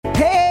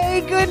Hey,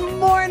 good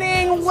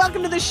morning.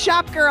 Welcome to the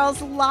Shop Girls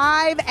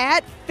live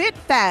at Fit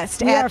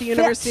Fest at the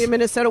University of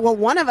Minnesota. Well,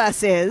 one of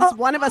us is.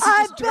 One of us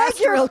is just dressed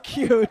real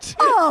cute.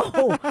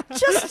 Oh,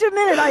 just a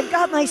minute. I've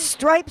got my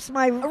stripes,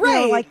 my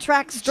like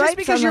track stripes just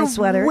because on my you're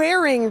sweater.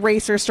 Wearing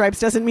racer stripes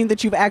doesn't mean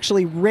that you've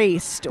actually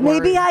raced. Or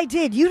Maybe I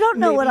did. You don't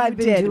know what I've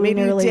been doing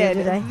earlier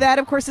today. That,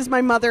 of course, is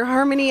my mother,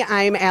 Harmony.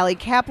 I'm Allie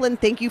Kaplan.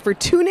 Thank you for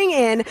tuning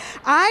in.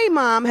 I,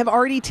 Mom, have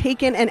already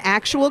taken an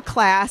actual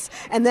class,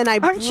 and then I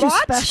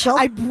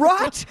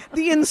brought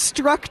the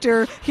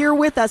instructor here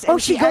with us. And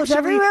she goes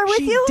everywhere with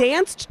you? She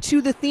danced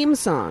to the theme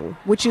song,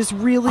 which is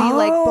really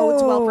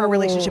bodes well for our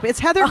relationship. It's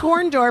Heather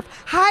Gorndorf.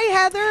 Hi,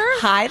 Heather.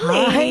 Hi,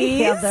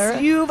 ladies. Hi,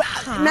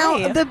 Heather.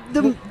 Now,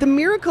 the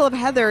miracle of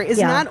Heather is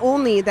not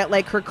only that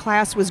her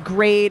class was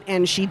great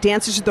and she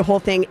dances through the whole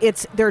thing.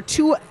 There are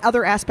two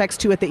other aspects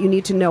to it that you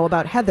need to know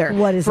about Heather.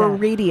 What is for that?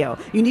 Radio?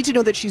 You need to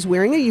know that she's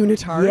wearing a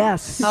unitard.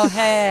 Yes. Oh,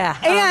 hey.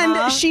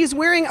 And she's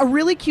wearing a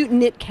really cute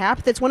knit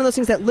cap that's one of those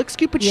things that looks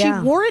cute, but she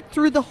wore it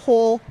through the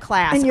whole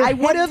class. And I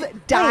would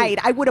have died.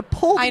 I would have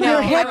pulled I know.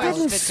 Your my head hair out.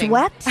 didn't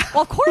sweat?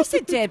 Well, of course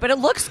it did, but it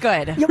looks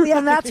good.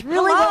 And that's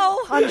really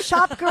on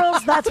Shop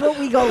Girls, that's what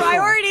we go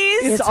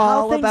Priorities. for. It's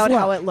all about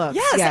how it looks.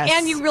 Yes,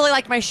 and you really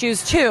like my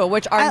shoes too,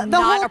 which are the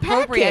not whole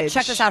appropriate. package.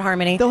 Check this out,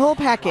 Harmony. The whole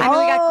package. I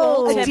know you got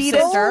gold tip,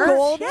 Adidas, sister.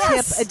 gold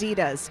Yes. tip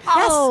Adidas.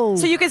 Oh.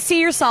 Yes. So you can see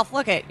yourself.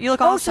 Look it. You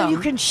look Oh, awesome. so you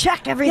can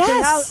check everything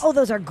out. Oh,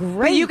 those are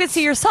great. But you can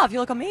see yourself. You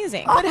look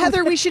amazing. But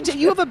Heather,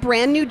 you have a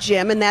brand new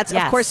gym, and that's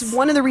of course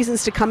one of the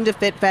reasons to come to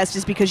Fit Fest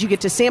is because you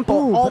get to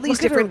sample all these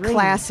different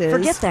classes.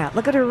 Forget that.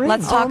 Look at her ring.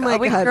 Let's talk. my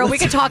God. Girl, we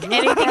can talk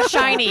anything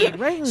shiny.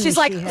 Ring She's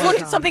like, she has look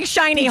at on. something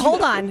shiny.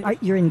 Hold on.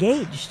 You're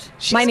engaged.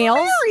 She's My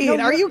nails? married.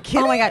 Are you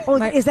kidding? Oh my God. Oh,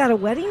 is that a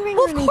wedding ring?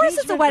 Well, or of an course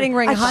it's a engagement wedding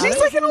ring, I honey. thought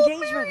She's like it an was old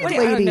engagement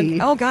married ring.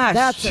 lady. Oh gosh,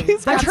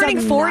 That's I'm turning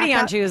a 40 on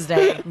knockout.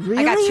 Tuesday. I got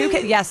Really? 2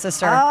 kids. Yes,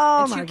 sister.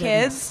 Oh, and 2 my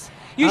kids.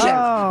 You should.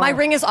 My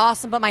ring is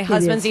awesome, but my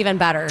husband's even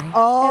better.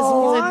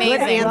 Oh, It's amazing.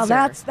 good Well,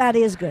 answer. that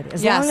is good.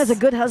 As Yes. long as a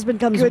good husband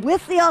comes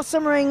with the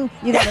awesome ring,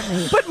 you got it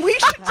made. But we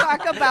should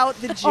talk about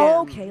the gym.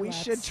 Okay, we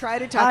let's. should try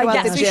to talk about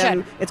yes, the we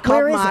gym. should. It's called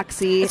Where is it?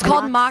 Moxie. It's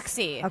called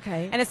Moxie.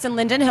 Okay. And it's in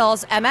Linden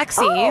Hills,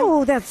 MXE.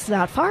 Oh, that's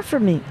not far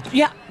from me.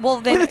 Yeah. Well,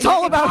 then But it's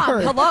all about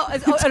her. Hello.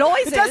 It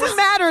always It doesn't is.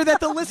 matter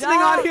that the listening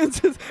Duh.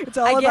 audience is. It's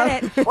all I about.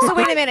 get it. So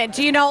wait a minute.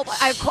 Do you know?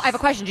 I have a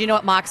question. Do you know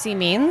what Moxie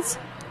means?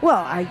 Well,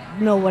 I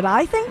know what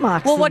I think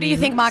Moxie Well, what do you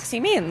means. think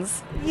Moxie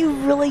means? You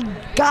really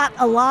got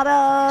a lot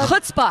of...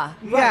 Chutzpah.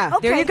 Yeah.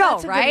 Okay, There you go,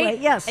 that's a good right? way,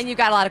 yes. And you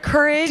got a lot of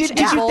courage. Did and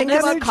you think boldness.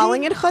 about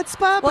calling it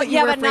chutzpah? Well, you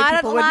yeah, were but afraid not a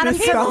people would lot of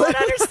people misspell would it?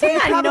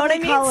 understand. You know what I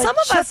probably call mean? it Some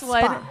of us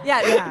would. chutzpah.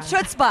 Yeah,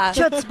 chutzpah.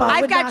 Chutzpah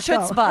I've would got not go.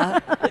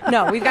 chutzpah.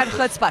 No, we've got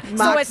chutzpah. So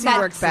Moxie it's that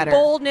works better.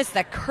 boldness,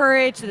 that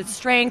courage, the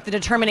strength, the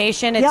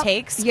determination it Yep.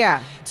 takes Yeah.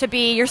 to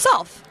be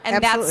yourself. And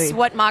Absolutely. that's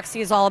what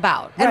Moxie is all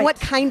about. And Right. what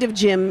kind of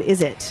gym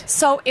is it?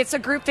 So it's a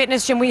group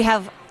fitness gym. We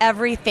have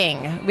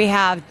everything. We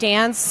have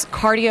dance,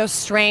 cardio,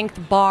 strength,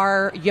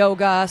 bar,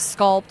 yoga,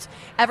 sculpt,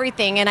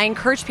 everything. And I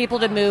encourage people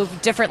to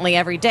move differently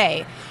every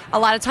day. A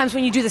lot of times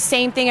when you do the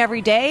same thing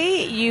every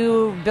day,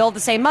 you build the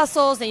same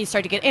muscles, then you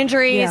start to get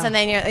injuries, Yeah. and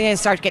then you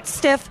start to get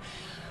stiff.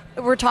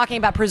 We're talking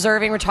about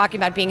preserving. We're talking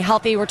about being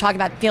healthy. We're talking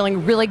about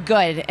feeling really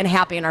good and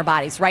happy in our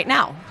bodies right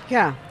now.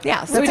 Yeah.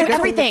 Yeah, so That's we a do good thing to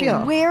everything.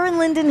 feel. Where in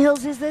Linden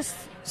Hills is this?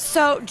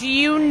 So, do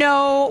you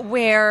know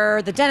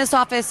where the dentist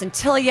office and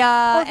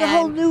Tilia? Oh, the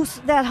whole new,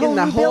 that whole In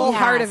the new whole building.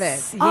 heart of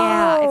it.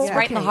 Yeah, Oh, it's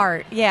right in the okay.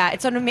 heart. Yeah,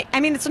 it's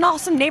it's an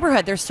awesome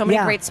neighborhood. There's so many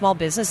Yeah. great small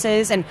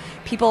businesses, and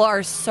people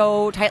are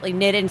so tightly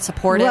knit and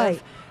supportive.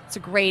 Right. It's a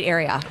great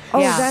area.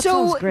 Oh, yeah. that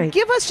So sounds great.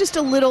 give us just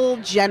a little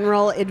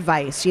general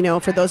advice,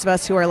 for those of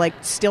us who are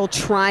still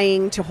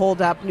trying to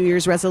hold up New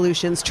Year's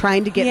resolutions,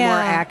 trying to get more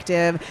Yeah.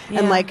 active,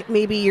 and Yeah.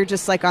 maybe you're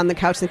just on the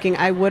couch thinking,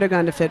 I would have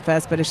gone to Fit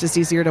Fest, but it's just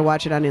easier to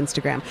watch it on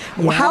Instagram.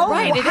 Yeah. How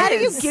Right, it do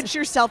you is. get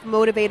yourself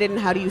motivated, and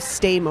how do you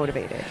stay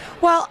motivated?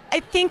 Well, I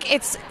think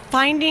it's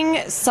finding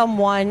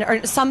someone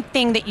or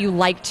something that you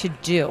like to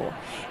do.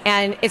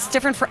 And it's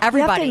different for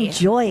everybody.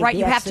 enjoy right? the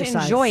You have to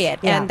exercise. enjoy it,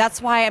 Yeah. and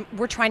that's why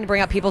we're trying to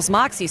bring out people's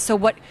Moxie. So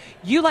what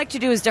you like to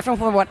do is different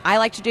from what I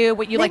like to do.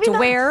 What you like Maybe to not.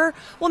 wear,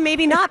 well,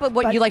 maybe not, but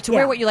what But, you like to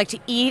wear, yeah. what you like to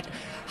eat,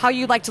 how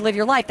you like to live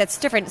your life. That's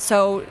different.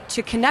 So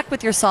to connect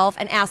with yourself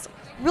and ask,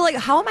 really,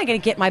 how am I going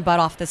to get my butt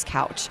off this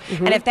couch?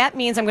 Mm-hmm. And if that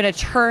means I'm going to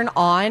turn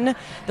on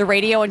the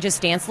radio and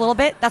just dance a little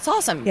bit, that's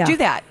awesome. Yeah. Do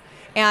that.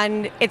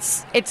 And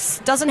it's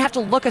doesn't have to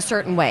look a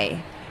certain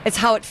way. It's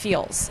how it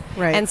feels.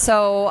 Right. And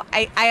so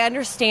I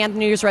understand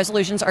New Year's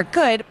resolutions are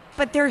good,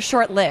 but they're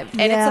short-lived.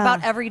 And it's Yeah.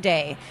 about every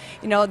day.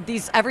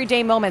 These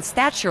everyday moments,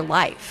 that's your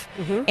life.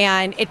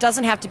 And it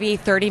doesn't have to be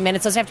 30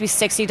 minutes, doesn't have to be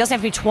 60, it doesn't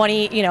have to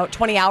be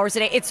 20 hours a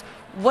day. It's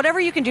whatever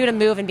you can do to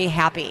move and be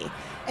happy.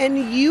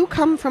 And you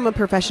come from a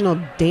professional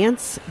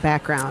dance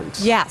background.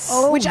 Yes.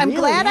 Which I'm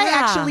really? glad I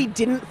actually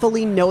didn't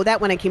fully know that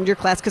when I came to your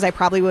class, because I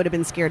probably would have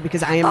been scared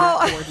because I am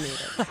not coordinated.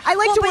 I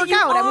like to work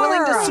out. I'm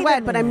willing to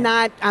sweat, but I'm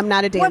not a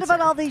dancer. What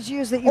about all these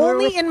years that you were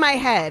Only in my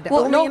head.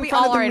 Well, only no, in we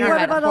front all of are the in our mirror. What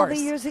head, about of all the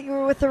course. years that you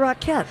were with the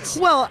Rockettes?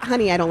 Well,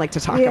 honey, I don't like to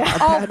talk about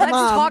Oh, that. let's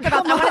Mom, talk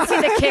about that. I want to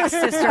see the kicks,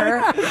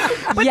 sister.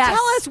 But Yes.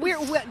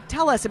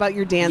 tell us about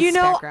your dance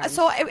background.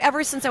 So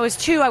ever since I was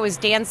 2, I was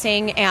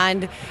dancing,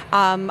 and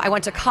I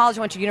went to college. I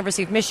went to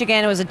University of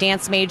Michigan. I was a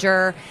dance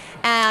major,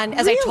 and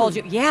as I told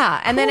you,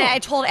 and then I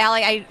told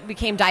Allie I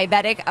became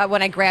diabetic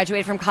when I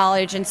graduated from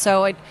college, and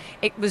so it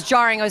was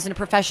jarring. I was in a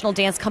professional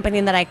dance company,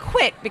 and then I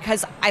quit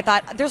because I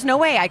thought there's no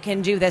way I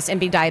can do this and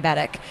be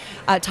diabetic,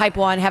 type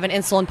 1, have an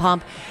insulin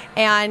pump,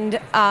 and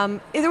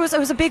it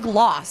was a big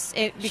loss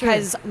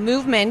because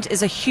movement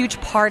is a huge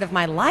part of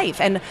my life,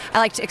 and I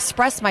like to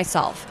express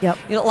myself. Yep.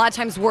 A lot of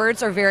times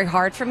words are very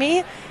hard for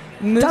me.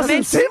 Movement.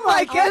 Doesn't seem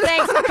like it.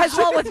 Thanks. Because,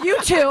 well, with you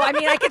two, I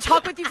mean, I could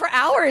talk with you for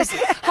hours.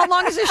 How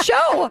long is this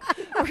show?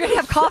 We're going to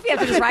have coffee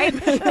after this, right?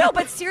 No,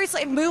 but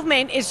seriously,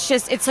 movement is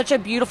it's such a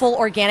beautiful,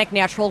 organic,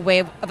 natural way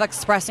of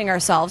expressing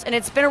ourselves. And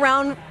it's been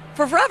around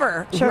for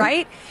forever,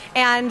 right?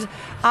 And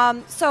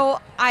so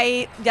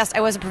I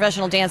was a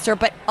professional dancer,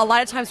 but a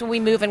lot of times when we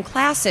move in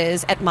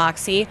classes at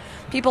Moxie,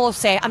 people will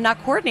say, I'm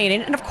not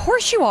coordinated. And of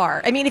course you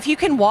are. I mean, if you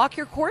can walk,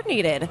 you're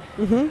coordinated,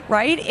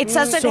 right? It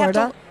doesn't have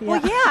to. Well,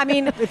 yeah, I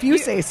mean. If you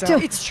say so.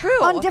 It's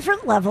true. On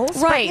different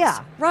levels. Right.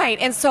 Yeah. Right.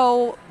 And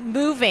so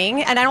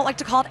moving, and I don't like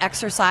to call it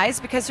exercise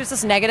because there's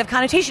this negative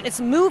connotation.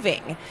 It's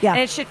moving. Yeah. And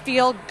it should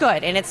feel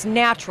good and it's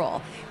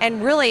natural.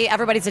 And really,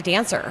 everybody's a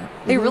dancer.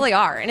 They really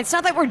are. And it's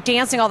not that we're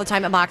dancing all the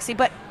time at Moxie,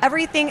 but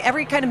every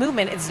kind of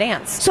movement is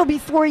dance. So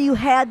before you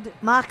had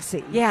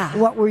Moxie,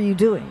 what were you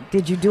doing?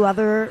 Did you do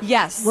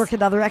work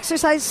at other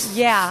exercise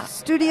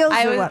studios?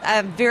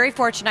 I'm very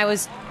fortunate. I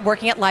was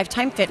working at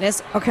Lifetime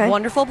Fitness. Okay.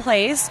 Wonderful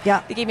place.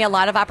 Yeah. They gave me a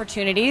lot of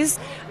opportunities.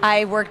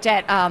 I worked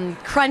at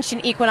Crunch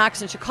and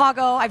Equinox in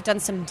Chicago. I've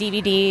done some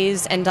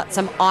DVDs and done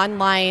some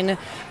online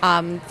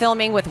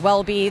filming with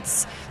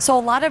Wellbeats. So a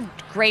lot of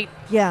great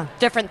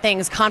different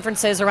things,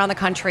 conferences around the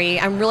country.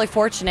 I'm really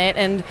fortunate,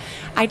 and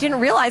I didn't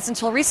realize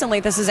until recently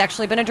this has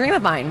actually been a dream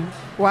of mine.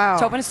 Wow.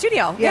 To open a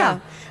studio. Yeah.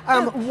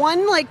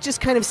 One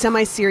just kind of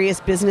semi-serious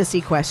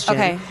businessy question.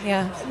 Okay,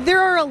 yeah. There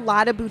are a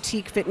lot of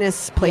boutique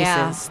fitness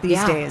places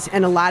these days,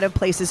 and a lot of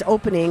places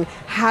opening.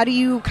 How do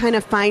you kind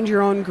of find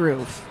your own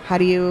groove? How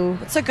do you...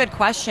 It's a good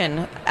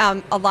question.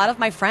 A lot of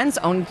my friends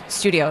own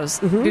studios,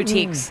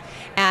 boutiques,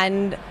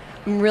 and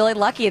I'm really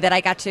lucky that I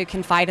got to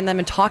confide in them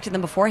and talk to them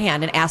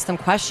beforehand and ask them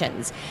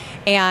questions.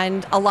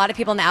 And a lot of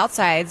people on the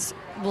outsides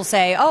will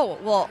say, oh,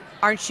 well,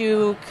 aren't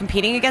you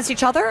competing against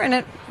each other?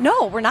 And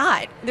no, we're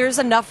not. There's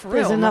enough room.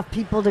 There's enough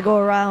people to go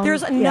around.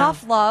 There's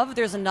enough love.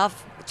 There's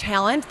enough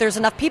talent. There's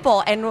enough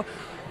people. And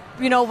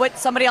what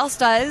somebody else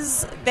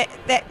does,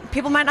 that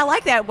people might not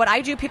like that. What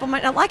I do, people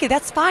might not like it.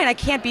 That's fine. I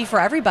can't be for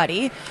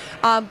everybody.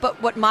 But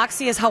what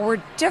Moxie is, how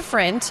we're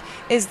different,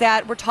 is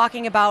that we're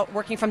talking about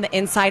working from the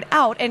inside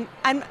out. And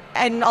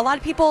a lot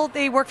of people,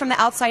 they work from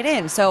the outside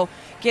in. So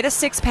get a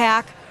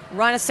 6-pack,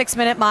 run a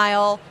 6-minute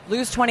mile,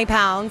 lose 20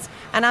 pounds.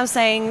 And I'm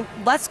saying,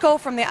 let's go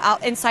from the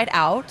inside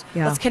out.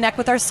 Yeah. Let's connect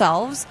with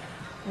ourselves.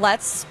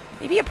 Let's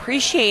maybe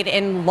appreciate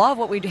and love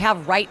what we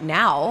have right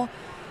now.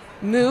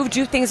 Move,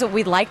 do things that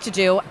we'd like to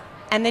do.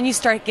 And then you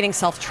start getting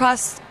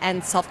self-trust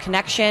and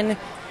self-connection.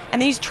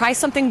 And then you try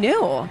something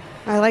new.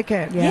 I like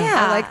it.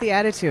 Yeah. I like the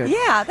attitude.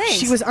 Yeah, thanks.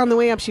 She was on the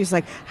way up. She was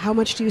like, how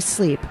much do you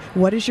sleep?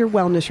 What is your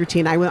wellness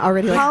routine? I went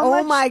already How oh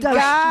much my does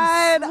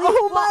God. she sleep?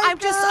 Oh Well, my I'm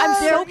God.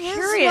 so There is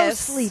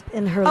curious. no sleep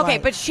in her life. Okay,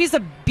 but she's a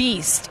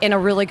beast in a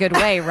really good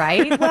way,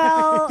 right?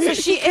 Well, so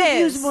she could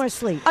is. use more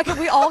sleep. Okay,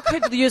 we all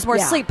could use more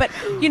Yeah. sleep. But,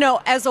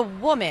 as a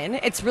woman,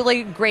 it's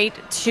really great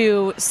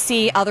to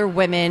see other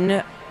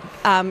women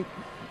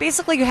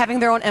basically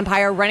having their own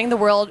empire, running the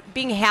world,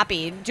 being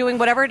happy, doing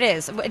whatever it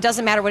is. It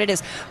doesn't matter what it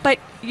is. But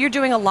you're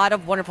doing a lot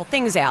of wonderful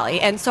things, Allie.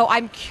 And so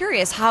I'm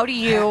curious, how do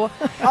you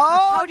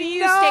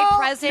stay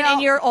present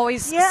and you're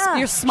always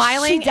you're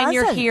smiling She and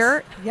you're doesn't.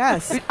 here?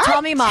 Yes.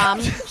 Tell me,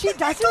 Mom. She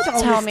doesn't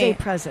always tell stay me.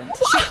 present.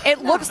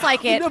 It looks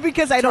like it. No,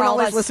 because I don't for all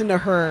always us. listen to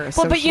her. Well,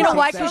 so but you know she's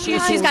what? Because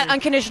exactly- she's got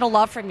unconditional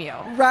love from you.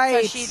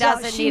 Right. So she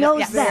doesn't she need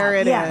knows it. that. There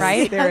it is. yes.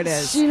 Right? There it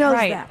is. She knows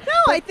Right. that.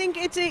 No, I think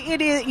it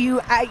is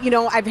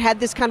I've had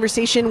this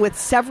conversation with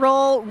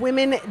several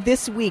women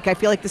this week. I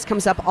feel like this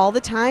comes up all the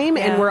time,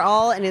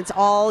 Yeah. and it's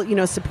all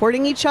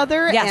supporting each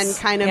other, Yes. and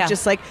kind of Yeah.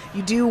 just like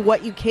you do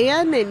what you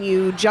can, and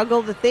you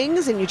juggle the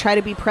things, and you try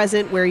to be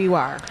present where you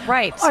are.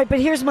 Right. All right, but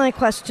here's my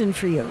question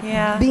for you.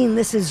 Yeah. Being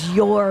this is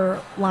your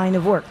line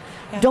of work,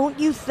 don't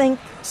you think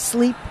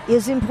sleep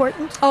is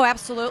important? Oh,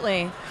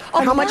 absolutely.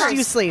 Oh, How of much course. do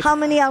you sleep? How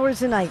many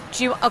hours a night?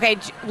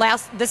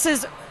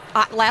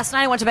 Last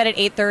night I went to bed at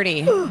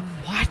 8:30.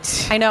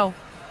 What? I know.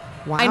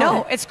 Wow. I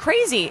know. It's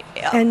crazy.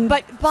 And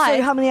but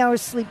so how many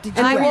hours sleep did you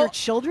And I get? were will- your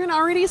children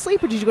already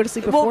asleep, or did you go to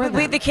sleep before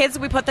them? the kids,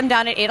 we put them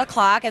down at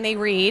 8:00 and they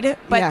read.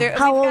 But Yeah. they're-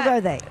 How we've old got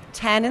are they?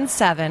 10 and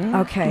 7.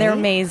 Okay. They're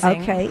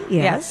amazing. Okay,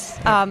 yes.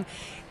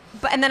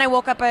 and then I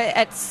woke up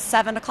at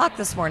 7 o'clock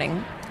this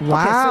morning.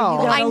 Wow.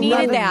 Okay, so I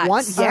needed that.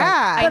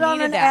 Yeah. But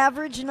on an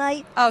average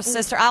night? Oh,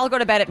 sister, I'll go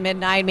to bed at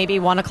midnight, maybe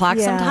 1 o'clock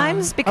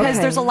sometimes, because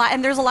there's a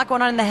lot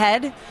going on in the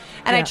head.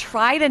 And I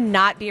try to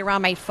not be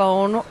around my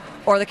phone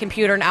or the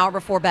computer an hour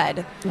before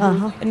bed.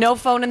 No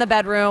phone in the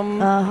bedroom.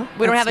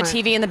 We don't have a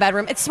TV in the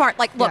bedroom. It's smart.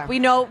 Like, look, we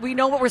know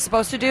what we're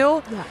supposed to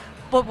do. Yeah.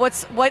 But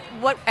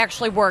what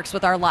actually works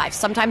with our lives?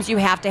 Sometimes you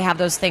have to have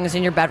those things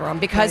in your bedroom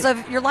because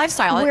of your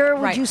lifestyle. Where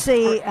would you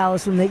say,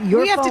 Allison, that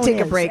your We have to phone take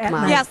a is break, at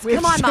Mom. night? Yes,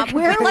 come on, Mom.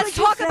 Let's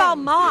talk about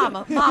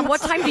Mom. Mom,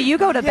 what time do you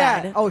go to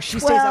bed? Oh, she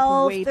stays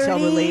up way till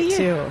late,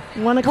 too.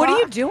 1 o'clock? What are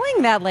you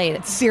doing that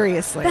late?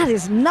 Seriously. That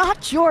is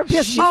not your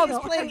business. She's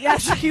playing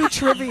SQ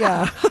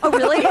trivia. Oh,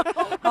 really?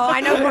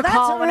 I know who to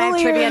call when I have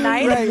trivia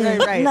night.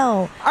 Right.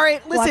 No. All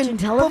right, listen. Watching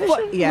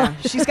television?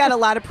 She's got a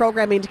lot of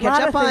programming to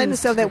catch up on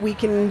so that we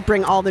can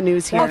bring all the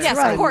news here. Oh, yes,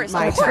 of course.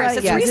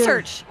 It's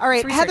research. All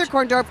right, Heather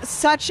Korndorf,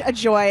 such a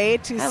joy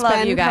to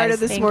spend part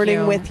of this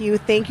morning with you.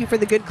 Thank you for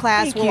the good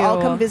class. We'll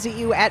all come visit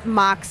you at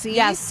Moxie.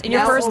 Yes, and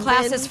your first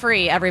class is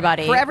free,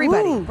 everybody. For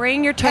everybody. Ooh.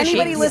 Bring your tushies.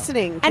 Anybody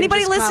listening.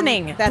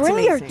 That's bring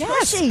amazing. Your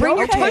tushy. Bring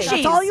your tushies.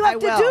 That's all you have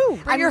to do.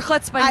 Bring your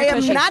chutzpah and I your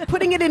am tushies. not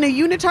putting it in a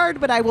unitard,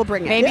 but I will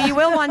bring it. Maybe you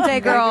will one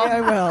day, girl. Maybe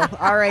I will.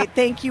 All right,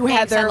 thank you,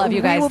 Thanks, Heather. I love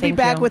you guys. We will be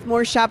back with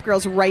more Shop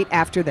Girls right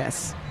after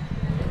this.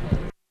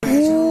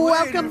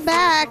 Welcome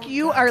back.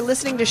 You are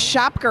listening to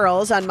Shop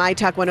Girls on My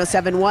Talk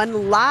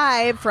 107.1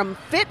 live from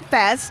Fit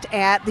Fest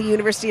at the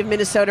University of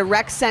Minnesota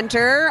Rec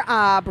Center,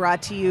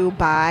 brought to you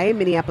by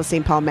Minneapolis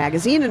St. Paul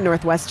Magazine and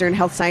Northwestern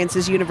Health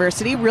Sciences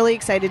University. Really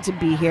excited to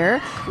be here.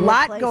 A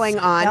lot going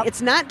on. Yep.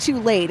 It's not too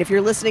late if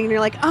you're listening and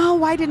you're like, oh,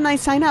 why didn't I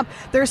sign up?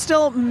 There are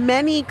still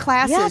many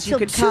classes you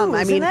could come.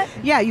 I mean,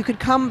 you could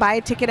come buy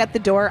a ticket at the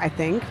door, I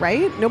think,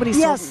 right? Nobody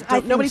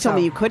told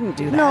me you couldn't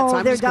do that. No, so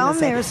I'm they're just gonna down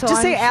say, there. So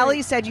just say sure.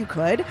 Allie said you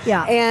could.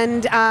 Yeah.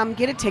 And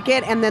get a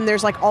ticket, and then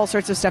there's like all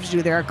sorts of stuff to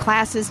do. There are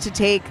classes to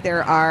take.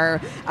 There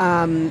are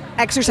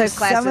exercise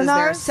classes. There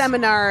are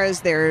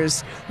seminars.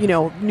 There's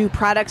new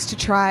products to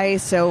try.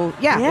 So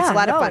it's a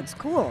lot of fun. It's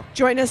cool.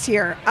 Join us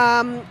here.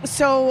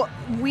 So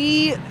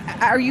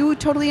are you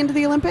totally into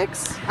the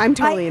Olympics? I'm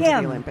totally into the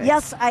Olympics.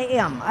 Yes, I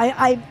am.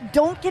 I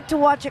don't get to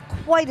watch it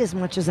quite as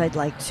much as I'd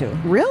like to.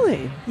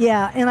 Really?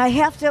 Yeah, and I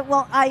have to.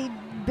 Well,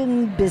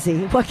 been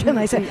busy. What can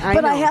I say?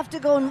 I have to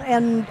go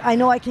and I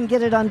know I can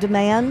get it on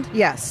demand.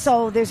 Yes.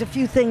 So there's a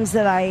few things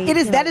that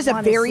that is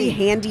a very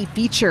handy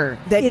feature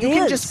that you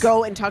can just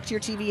go and talk to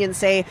your TV and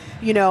say,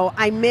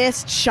 I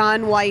missed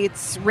Shaun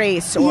White's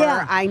race, or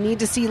I need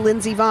to see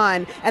Lindsey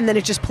Vonn, and then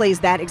it just plays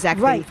that exact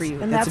thing for you.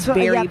 And that's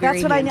very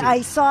handy. I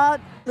saw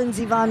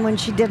Lindsey Vonn when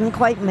she didn't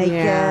quite make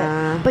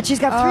it, but she's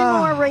got 3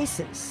 more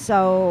races.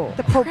 So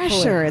the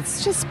pressure,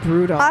 it's just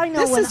brutal. I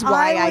know. This is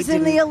why I was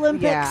in the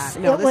Olympics.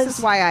 This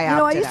is why I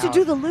opted I used to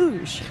do the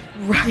luge.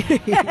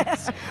 Right.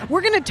 We're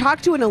going to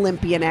talk to an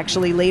Olympian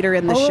actually later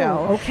in the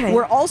show. Okay.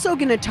 We're also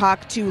going to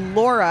talk to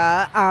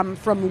Laura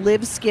from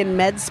Live Skin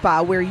Med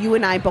Spa, where you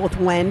and I both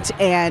went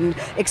and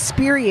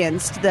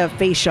experienced the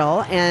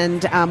facial,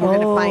 and we're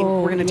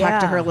going to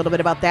talk to her a little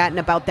bit about that and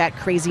about that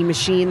crazy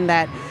machine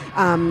that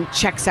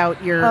checks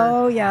out your.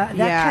 Oh yeah,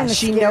 that kind of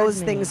she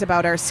knows things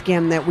about our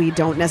skin that we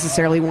don't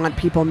necessarily want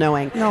people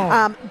knowing.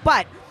 No,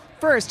 but.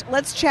 First,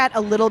 let's chat a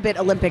little bit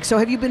Olympics. So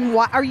have you been,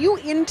 are you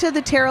into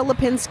the Tara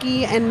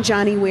Lipinski and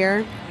Johnny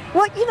Weir?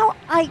 Well,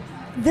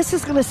 this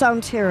is going to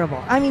sound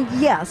terrible. I mean,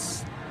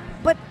 yes,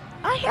 but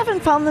I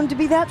haven't found them to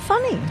be that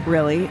funny.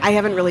 Really? I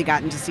haven't really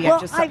gotten to see.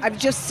 Well, I've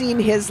just seen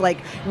his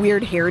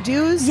weird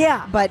hairdos.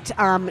 Yeah. But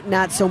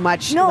not so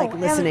much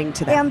listening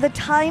to them. And the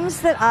times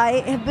that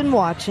I have been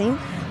watching,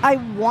 I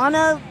want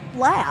to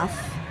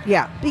laugh.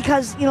 Yeah.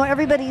 Because,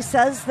 everybody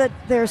says that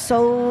they're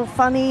so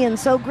funny and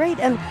so great.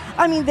 And,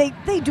 I mean,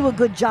 they do a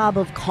good job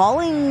of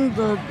calling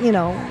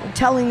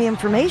telling the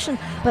information.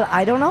 But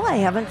I don't know. I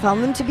haven't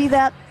found them to be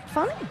that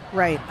funny.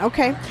 Right.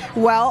 Okay.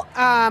 Well,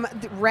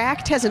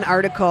 Racked has an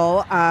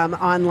article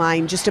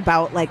online just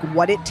about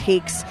what it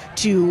takes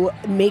to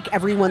make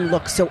everyone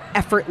look so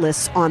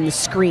effortless on the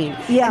screen.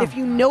 Yeah. And if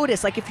you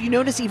notice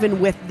even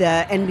with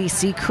the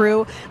NBC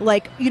crew,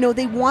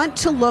 they want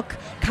to look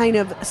kind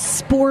of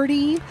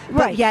sporty,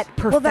 but yet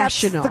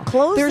professional. Well, that's the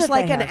clothes There's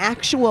that an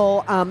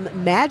actual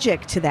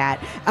magic to that.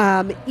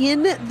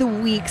 In the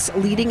weeks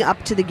leading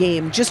up to the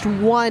game, I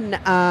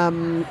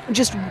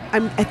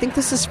think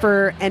this is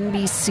for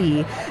NBC.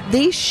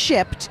 They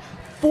shipped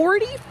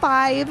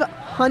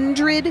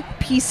 4,500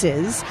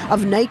 pieces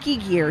of Nike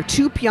gear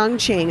to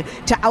Pyeongchang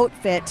to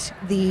outfit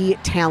the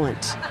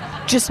talent.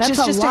 Just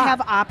to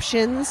have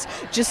options,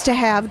 just to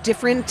have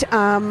different.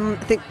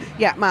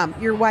 Yeah, Mom,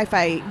 your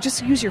Wi-Fi.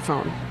 Just use your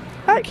phone.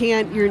 You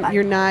can't.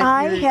 You're not.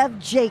 I have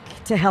Jake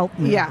to help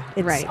me. Yeah,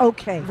 it's right.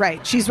 Okay, right.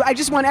 I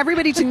just want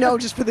everybody to know,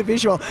 just for the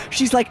visual,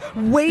 she's like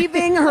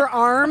waving her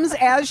arms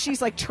as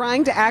she's like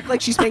trying to act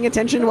like she's paying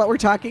attention to what we're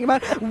talking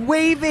about,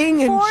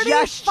 waving and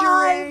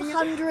gesturing.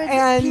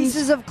 4,500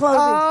 pieces of clothing.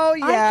 Oh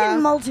yeah, I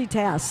can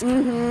multitask.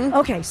 Mm-hmm.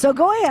 Okay, so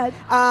go ahead.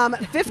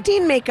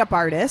 15 makeup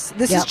artists.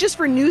 This is just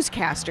for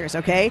newscasters.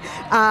 Okay,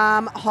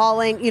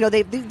 hauling.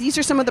 These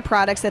are some of the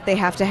products that they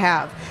have to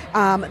have.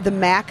 The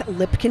MAC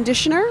lip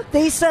conditioner.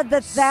 They said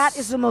that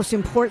is the most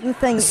important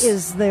thing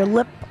is their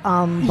lip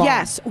balm.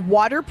 Yes,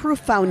 waterproof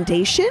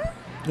foundation.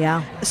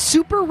 Yeah.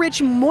 Super rich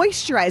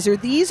moisturizer.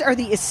 These are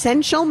the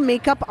essential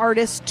makeup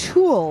artist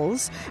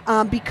tools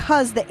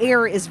because the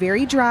air is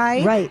very dry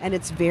and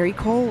it's very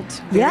cold.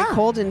 Very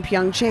cold in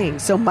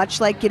Pyeongchang. So much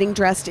like getting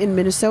dressed in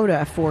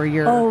Minnesota for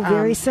your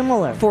very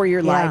similar for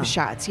your live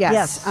shots.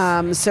 Yes.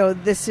 So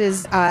this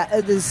is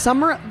the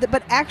summer,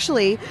 but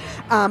actually,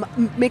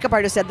 makeup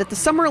artists said that the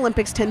Summer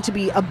Olympics tend to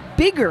be a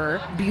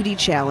bigger beauty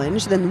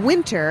challenge than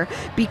winter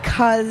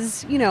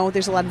because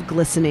there's a lot of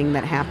glistening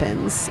that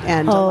happens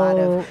and a lot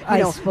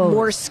of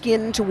more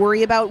skin to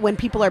worry about when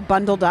people are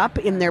bundled up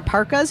in their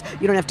parkas.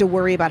 You don't have to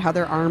worry about how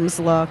their arms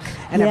look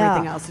and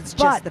everything else. It's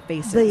just the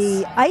faces.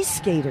 The ice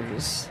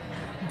skaters,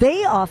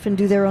 they often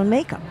do their own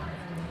makeup.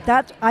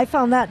 I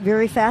found that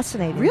very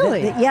fascinating.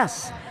 Really?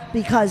 Yes,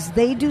 because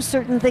they do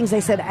certain things.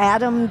 They said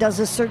Adam does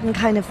a certain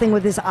kind of thing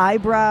with his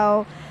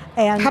eyebrow.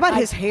 And how about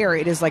his hair?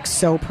 It is like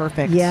so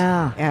perfect.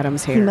 Yeah.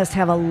 Adam's hair. He must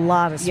have a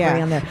lot of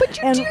spray on there. But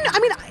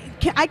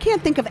I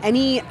can't think of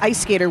any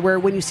ice skater where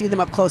when you see them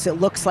up close, it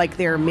looks like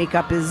their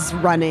makeup is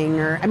running.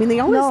 They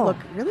always look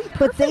really perfect.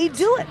 But they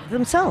do it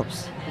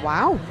themselves.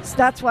 Wow. So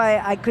that's why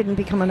I couldn't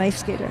become an ice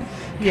skater.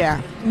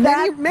 Yeah.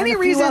 Many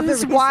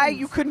reasons why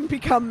you couldn't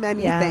become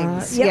many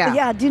things.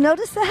 Yeah. Do you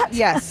notice that?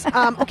 Yes.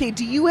 Okay.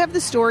 Do you have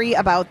the story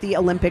about the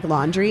Olympic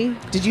laundry?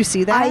 Did you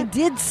see that? I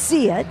did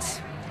see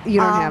it. You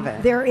don't have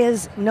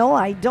it? No,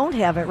 I don't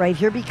have it right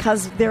here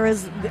because there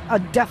is a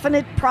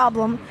definite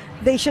problem.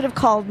 They should have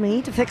called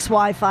me to fix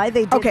Wi-Fi.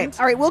 They didn't. Okay,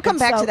 all right, we'll come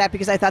back to that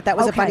because I thought that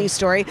was a funny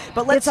story.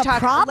 But let's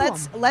talk.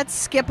 Let's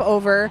skip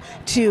over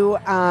to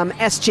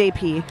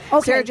SJP.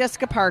 Okay. Sarah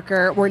Jessica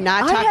Parker. We're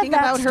not talking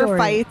about her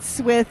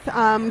fights with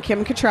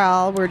Kim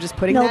Cattrall. We're just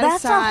putting that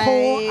aside.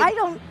 I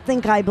don't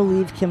think I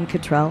believe Kim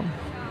Cattrall.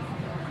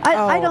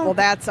 I don't. Well,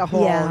 that's a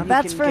whole. Yeah,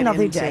 that's for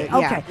another day. Okay.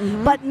 Yeah.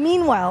 Mm-hmm. But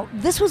meanwhile,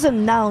 this was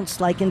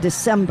announced like in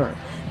December.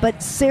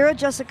 But Sarah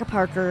Jessica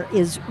Parker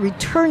is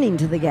returning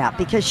to the Gap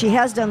because she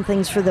has done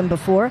things for them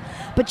before.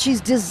 But she's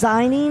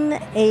designing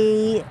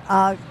a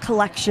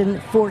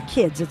collection for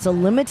kids. It's a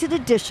limited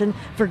edition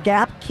for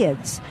Gap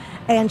kids.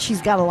 And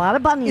she's got a lot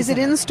of bunnies. Is it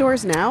in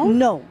stores now?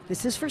 No,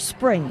 this is for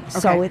spring. Okay.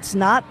 So it's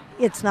not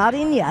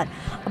in yet.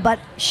 But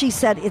she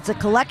said it's a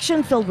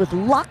collection filled with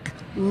luck,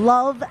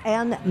 love,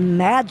 and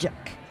magic.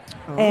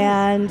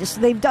 And so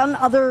they've done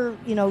other,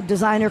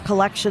 designer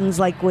collections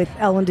like with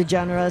Ellen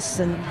DeGeneres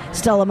and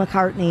Stella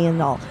McCartney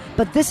and all.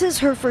 But this is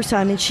her first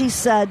time. And she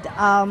said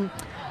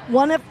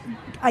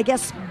I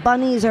guess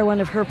bunnies are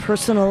one of her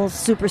personal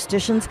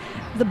superstitions.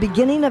 The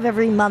beginning of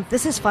every month,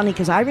 this is funny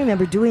because I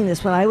remember doing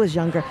this when I was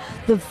younger.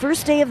 The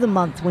first day of the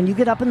month, when you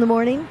get up in the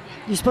morning,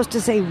 you're supposed to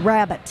say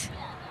rabbit.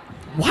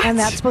 What? And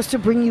that's supposed to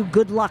bring you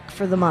good luck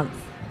for the month.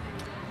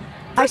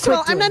 First of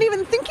all, I'm not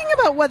even thinking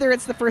about whether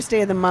it's the first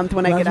day of the month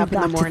when I get up in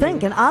the morning. To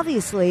think. And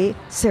obviously,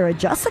 Sarah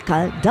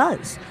Jessica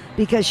does.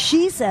 Because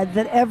she said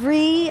that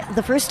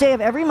the first day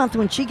of every month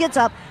when she gets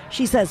up,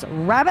 she says,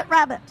 rabbit,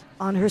 rabbit,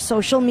 on her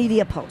social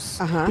media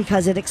posts.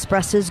 Because it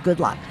expresses good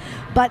luck.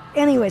 But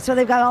anyway, so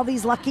they've got all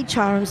these lucky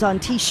charms on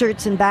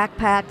T-shirts and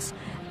backpacks.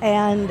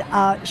 And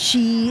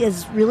she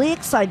is really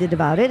excited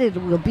about it. It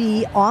will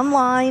be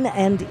online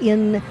and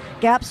in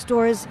Gap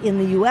stores in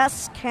the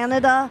U.S.,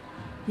 Canada,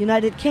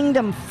 United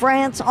Kingdom,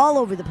 France, all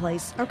over the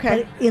place.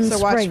 Okay. In so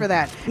spring. Watch for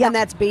that. Yep. And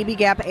that's Baby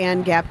Gap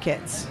and Gap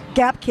Kids.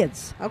 Gap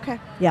Kids. Okay.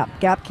 Yeah,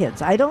 Gap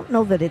Kids. I don't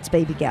know that it's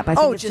Baby Gap. I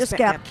think it's just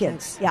Gap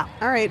Kids. Yeah.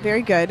 All right,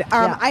 very good.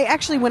 I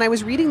actually, when I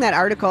was reading that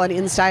article on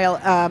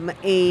InStyle,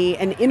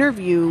 an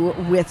interview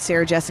with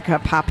Sarah Jessica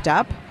popped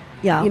up.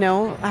 Yeah. You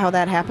know how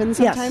that happens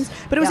sometimes? Yes.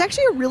 But it was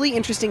actually a really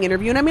interesting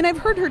interview. And I mean, I've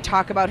heard her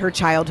talk about her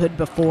childhood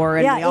before,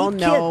 and we all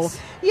know. Kids.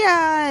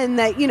 Yeah, and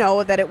that,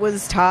 that it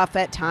was tough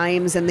at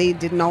times, and they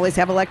didn't always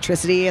have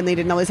electricity, and they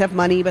didn't always have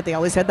money, but they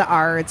always had the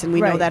arts, and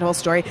we know that whole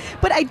story.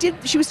 But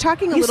she was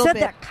talking a little bit. You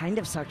said that kind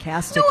of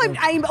sarcastically. No,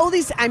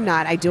 I'm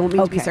not. I don't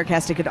mean to be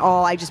sarcastic at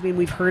all. I just mean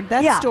we've heard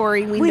that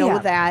story. We know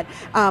that.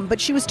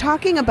 But she was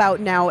talking about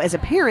now as a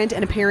parent,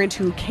 and a parent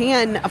who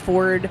can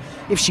afford,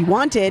 if she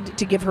wanted,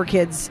 to give her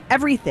kids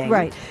everything.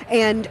 Right.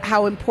 And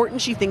how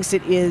important she thinks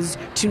it is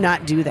to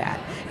not do that.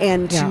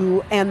 And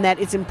and that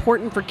it's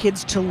important for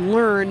kids to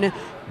learn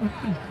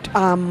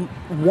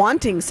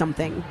wanting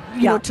something,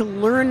 you know, to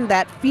learn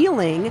that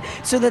feeling,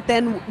 so that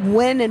then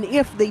when and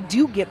if they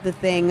do get the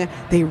thing,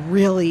 they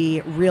really,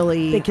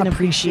 really can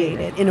appreciate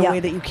it in a way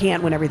that you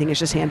can't when everything is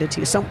just handed to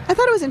you. So I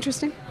thought it was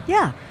interesting.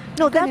 Yeah.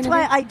 No, that's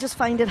why I just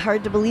find it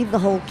hard to believe the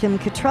whole Kim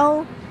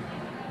Cattrall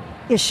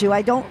issue.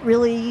 I don't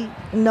really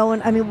know.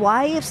 I mean,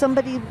 why, if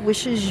somebody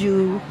wishes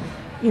you,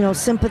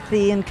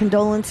 sympathy and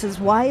condolences,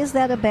 why is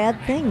that a bad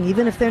thing,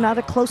 even if they're not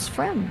a close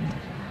friend?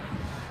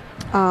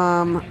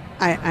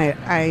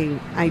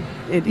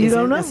 It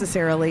isn't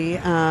necessarily.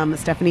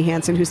 Stephanie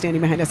Hansen, who's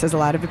standing behind us, has a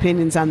lot of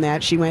opinions on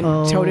that. She went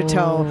toe to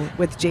toe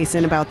with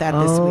Jason about that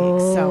this week.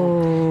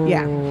 So,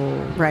 yeah,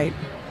 right.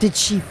 Did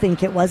she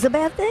think it was a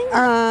bad thing?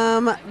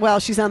 Well,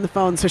 she's on the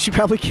phone, so she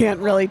probably can't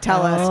really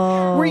tell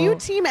us. Were you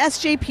team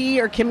SJP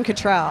or Kim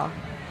Cattrall?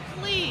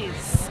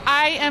 Please.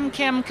 I am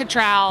Kim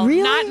Cattrall.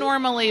 Really? Not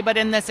normally, but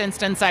in this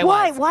instance I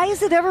was. Why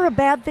is it ever a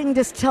bad thing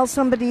to tell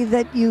somebody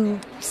that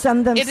you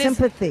send them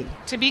sympathy?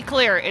 To be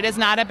clear, it is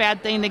not a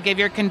bad thing to give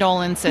your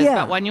condolences.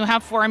 Yeah. But when you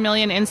have 4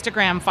 million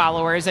Instagram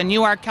followers and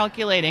you are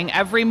calculating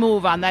every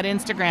move on that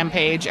Instagram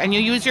page and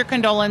you use your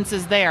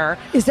condolences there.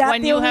 Is that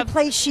when the only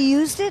place she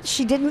used it?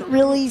 She didn't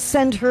really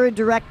send her a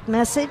direct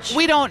message?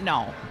 We don't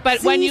know.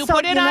 But when you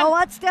put it on... You know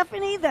what,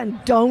 Stephanie? Then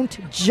don't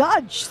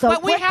judge so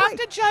But we quickly. have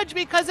to judge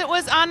because it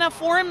was on a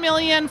 4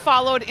 million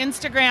followed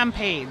Instagram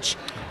page.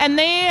 And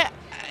they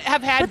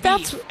have had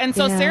beef. And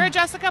so Sarah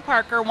Jessica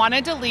Parker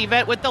wanted to leave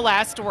it with the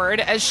last word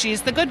as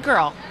she's the good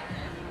girl.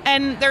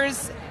 And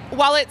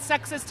while it's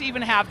sexist to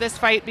even have this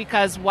fight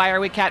because why are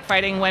we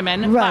catfighting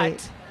women? Right.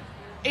 But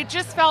it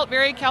just felt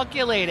very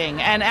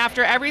calculating. And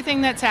after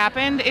everything that's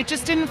happened, it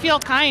just didn't feel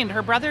kind.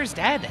 Her brother's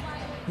dead.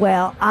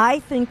 Well, I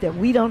think that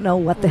we don't know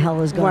what the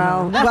hell is going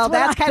on.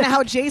 That's kind of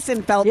how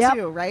Jason felt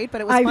too, right? But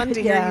it was fun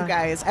to hear you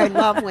guys. I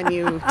love when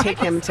you take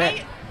him to...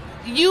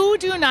 You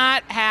do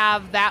not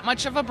have that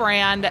much of a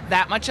brand,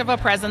 that much of a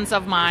presence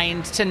of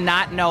mind to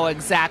not know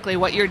exactly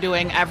what you're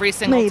doing every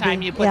single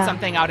time you put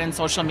something out in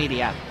social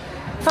media.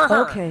 For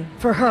her. Okay,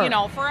 for her.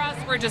 For us,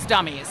 we're just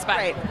dummies. But,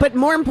 right. But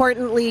more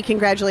importantly,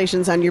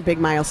 congratulations on your big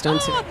milestone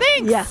too. Oh,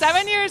 thanks. Yes.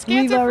 7 years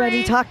cancer-free. We've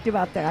already talked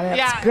about that.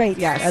 That's great.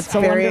 Yes, that's a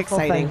very wonderful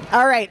exciting. thing.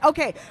 All right.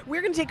 Okay.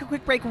 We're going to take a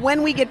quick break.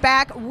 When we get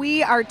back,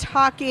 we are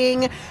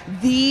talking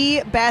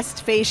the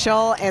best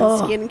facial and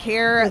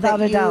skincare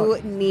that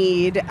you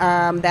need.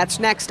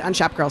 That's next on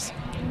Shop Girls.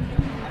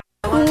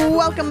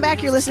 Welcome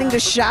back. You're listening to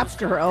Shop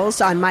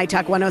Girls on My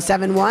Talk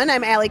 1071.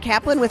 I'm Allie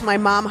Kaplan with my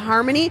mom,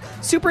 Harmony.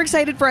 Super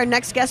excited for our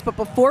next guest. But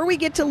before we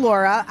get to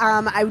Laura,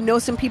 I know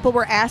some people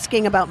were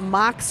asking about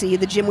Moxie,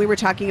 the gym we were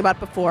talking about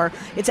before.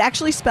 It's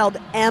actually spelled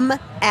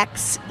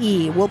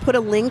MXE. We'll put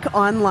a link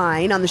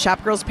online on the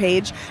Shop Girls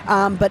page.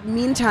 But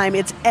meantime,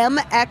 it's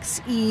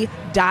mxe.life.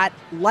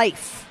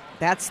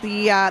 That's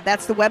the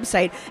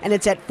website, and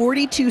it's at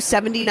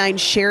 4279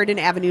 Sheridan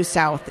Avenue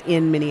South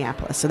in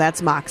Minneapolis. So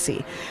that's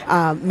Moxie.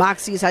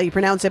 Moxie is how you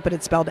pronounce it, but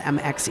it's spelled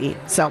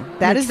MXE. So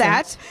that is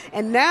that.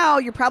 And now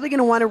you're probably going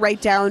to want to write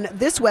down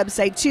this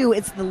website too.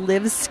 It's the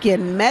Live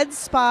Skin Med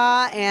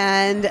Spa,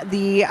 and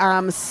the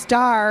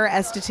star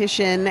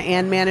esthetician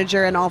and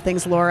manager and all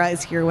things Laura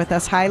is here with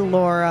us. Hi,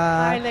 Laura.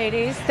 Hi,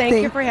 ladies. Thank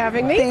you for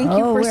having me. Thank you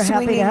for we're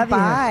happy to have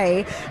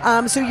swinging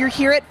by. So you're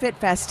here at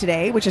FitFest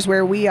today, which is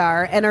where we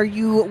are. And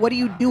what are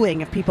you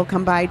doing if people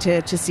come by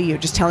to see you?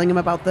 Just telling them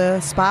about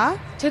the spa?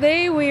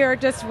 Today we are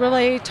just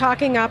really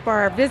talking up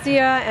our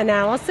Visia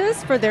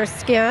analysis for their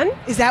skin.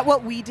 Is that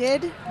what we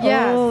did?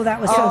 Yes. Oh,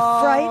 that was so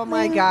frightening. Oh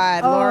my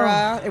God,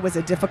 Laura. It was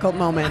a difficult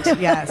moment.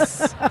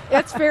 Yes.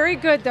 It's very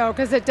good though,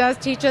 because it does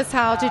teach us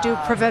how to do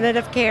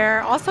preventative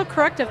care, also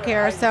corrective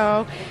care.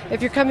 So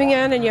if you're coming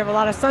in and you have a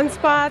lot of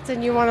sunspots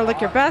and you want to look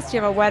your best,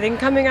 you have a wedding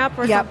coming up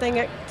or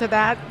something to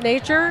that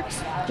nature,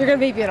 you're going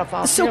to be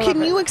beautiful. So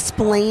can you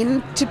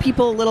explain to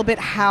people a little bit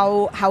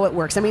how it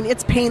works? I mean,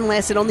 it's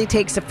painless. It only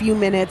takes a few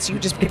minutes. You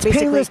just it's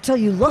painless till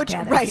you look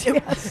at it. Right.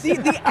 Yes.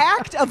 The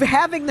act of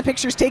having the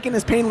pictures taken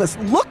is painless.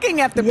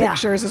 Looking at the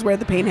pictures is where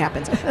the pain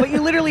happens. But you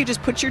literally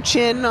just put your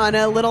chin on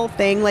a little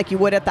thing like you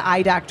would at the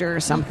eye doctor or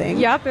something.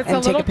 Yep, it's a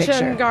little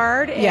chin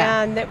guard,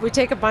 and we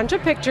take a bunch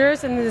of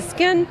pictures, and the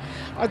skin,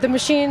 or the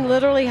machine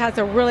literally has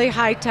a really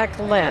high-tech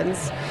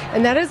lens,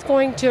 and that is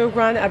going to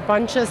run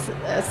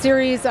a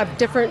series of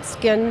different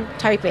skin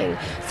typing.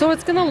 So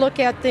it's going to look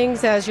at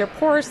things as your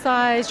pore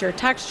size, your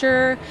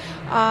texture.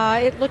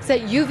 It looks at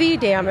UV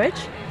damage,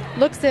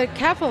 looks at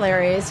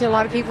capillaries. A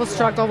lot of people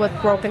struggle with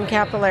broken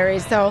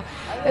capillaries, so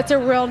it's a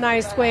real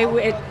nice way.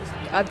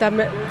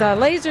 The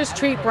lasers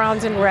treat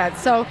browns and reds,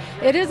 so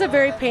it is a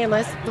very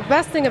painless. The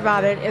best thing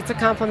about it, it's a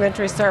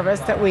complimentary service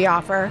that we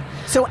offer.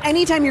 So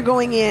anytime you're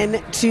going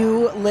in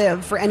to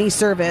Live for any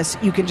service,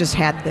 you can just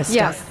have this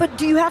stuff. But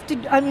do you have to,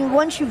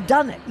 once you've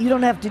done it, you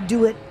don't have to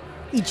do it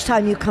each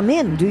time you come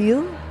in, do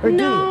you? Or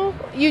no,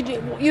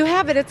 you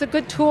have it. It's a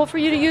good tool for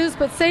you to use,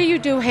 but say you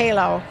do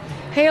Halo.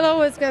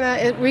 Halo is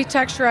it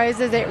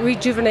retexturizes, it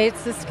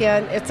rejuvenates the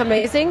skin. It's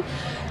amazing.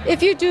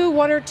 If you do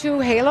 1 or 2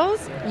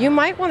 halos, you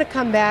might want to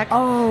come back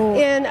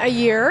in a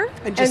year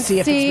and see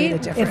if it's made a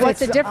difference. What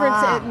the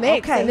difference it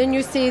makes. Okay. And then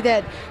you see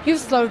that you've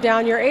slowed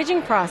down your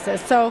aging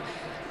process. So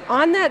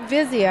on that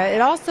Vizia,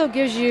 it also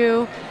gives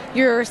you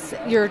your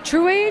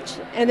true age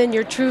and then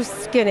your true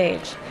skin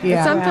age.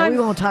 Yeah, sometimes we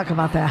won't talk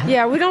about that.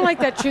 Yeah, we don't like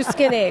that true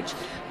skin age.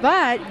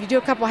 But you do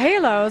a couple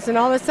halos, and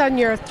all of a sudden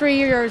you're 3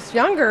 years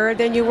younger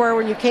than you were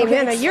when you came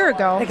in a year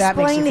ago.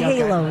 Explain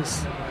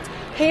halos.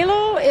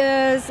 Halo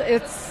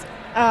it's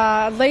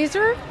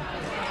laser.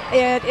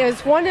 It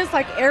is one is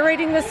like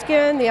aerating the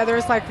skin, the other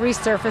is like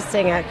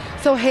resurfacing it.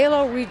 So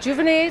halo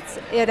rejuvenates.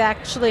 It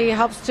actually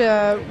helps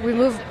to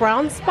remove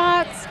brown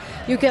spots.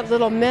 You get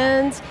little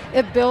mends.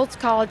 It builds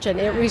collagen.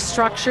 It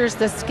restructures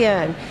the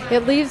skin.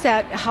 It leaves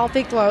that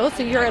healthy glow.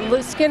 So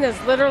your skin is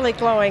literally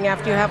glowing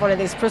after you have one of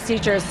these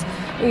procedures.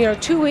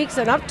 2 weeks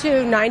and up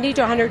to 90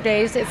 to 100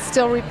 days, it's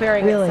still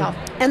repairing itself.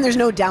 And there's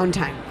no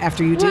downtime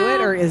after you do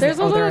it, or is there's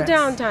a little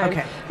downtime.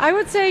 Okay. I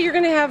would say you're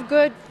going to have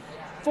good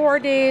 4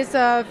 days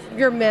of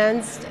your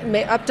men's,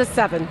 up to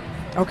 7.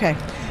 Okay.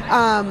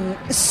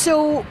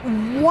 So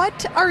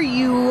what are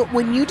you,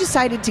 when you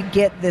decided to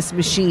get this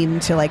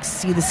machine to like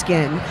see the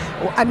skin,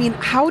 I mean,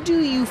 how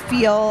do you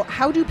feel,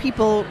 how do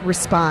people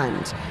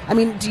respond? I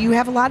mean, do you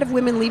have a lot of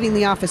women leaving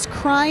the office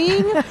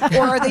crying,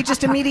 or are they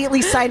just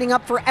immediately signing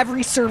up for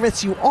every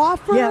service you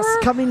offer? Yes,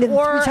 coming in 3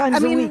 times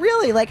a week. I mean,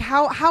 really, like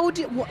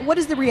what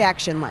is the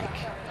reaction like?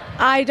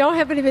 I don't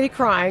have anybody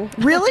crying.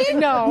 Really?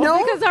 No,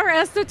 because our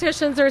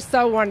estheticians are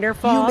so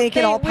wonderful. You make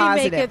it all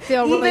positive. We make it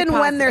feel really Even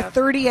when they're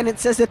 30 and it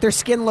says that their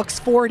skin looks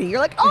 40, you're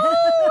like,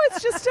 oh,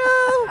 it's just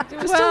a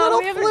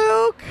little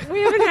fluke. We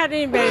haven't had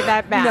anybody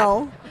that bad.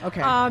 No? Okay.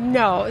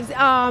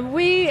 No.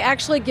 We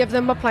actually give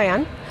them a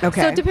plan.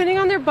 Okay. So depending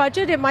on their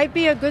budget, it might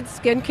be a good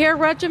skincare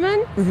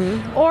regimen,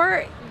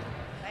 or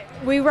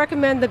we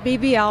recommend the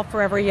BBL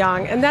Forever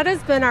Young, and that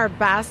has been our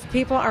best.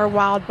 People are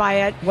wowed by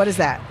it. What is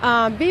that?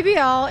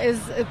 BBL is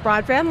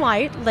broadband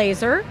light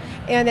laser,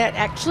 and it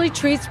actually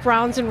treats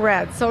browns and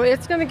reds. So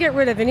it's going to get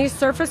rid of any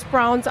surface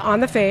browns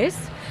on the face.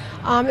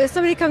 If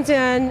somebody comes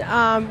in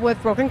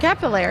with broken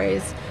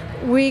capillaries,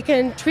 we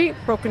can treat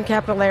broken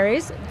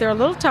capillaries. They're a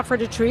little tougher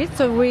to treat,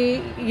 so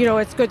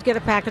it's good to get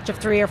a package of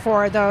 3 or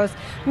 4 of those,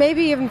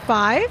 maybe even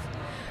 5.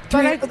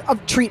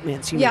 Of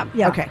treatments, you mean?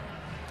 Yeah. Okay.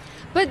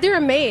 But they're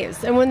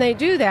amazed, and when they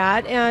do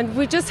that, and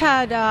we just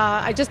had,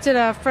 I just did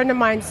a friend of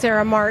mine,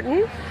 Sarah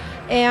Martin,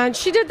 and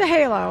she did the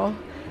halo,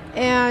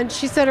 and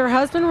she said her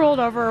husband rolled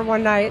over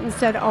one night and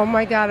said, "Oh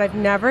my God, I've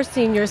never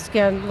seen your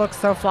skin look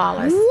so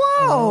flawless."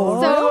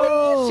 Whoa!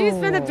 So she's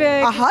been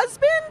a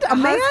husband? A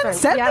man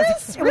said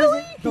this?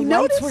 Really? The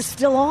lights were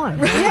still on.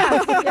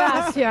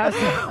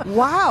 Yes.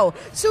 Wow.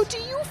 So do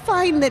you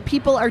find that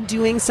people are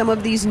doing some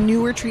of these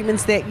newer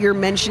treatments that you're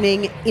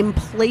mentioning in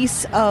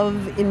place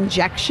of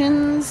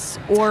injections,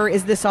 or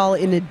is this all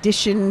in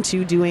addition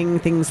to doing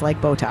things like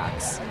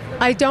Botox?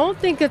 I don't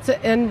think it's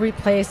in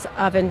replace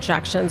of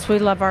injections. We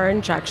love our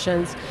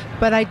injections,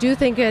 but I do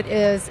think it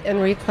is in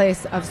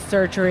replace of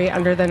surgery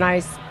under the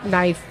knife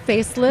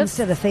facelifts.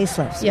 Instead of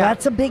facelifts. Yeah.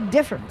 That's a big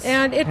difference.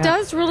 And it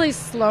does really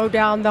slow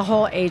down the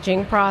whole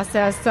aging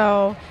process.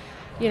 So,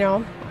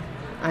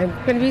 I'm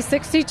going to be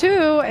 62,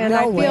 and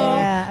I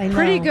feel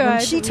pretty good.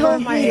 When she told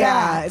me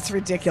that. It's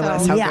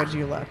ridiculous how good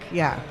you look.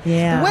 Yeah.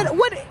 Yeah.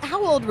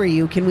 How old were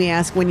you, can we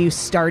ask, when you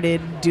started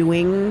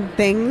doing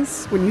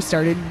things? When you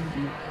started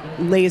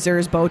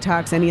lasers,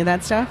 Botox, any of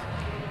that stuff?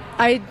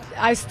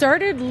 I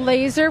started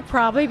laser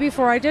probably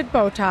before I did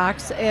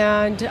Botox,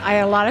 and I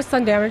had a lot of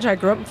sun damage. I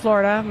grew up in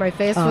Florida. My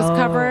face was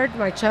covered.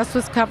 My chest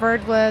was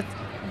covered with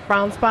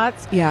brown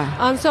spots.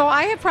 Yeah. So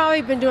I have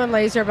probably been doing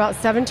laser about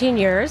 17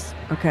 years.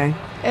 Okay.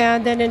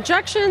 And then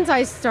injections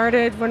I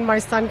started when my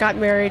son got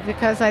married,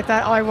 because I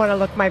thought, I want to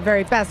look my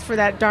very best for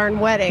that darn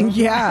wedding.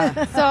 Yeah.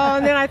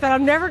 And then I thought,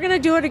 I'm never going to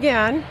do it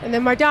again. And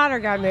then my daughter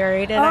got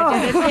married, and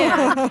I did it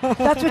again.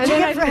 That's what you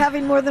get for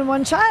having more than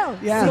one child.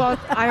 Yeah. Well,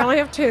 I only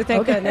have 2,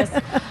 thank goodness.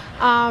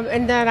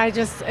 And then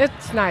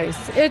it's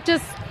nice. It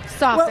just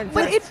softens.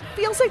 But it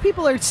feels like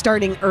people are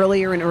starting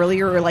earlier and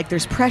earlier, or like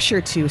there's pressure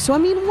to. So, I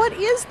mean, what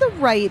is the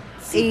right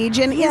age?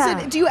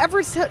 And do you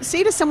ever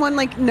say to someone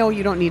like, no,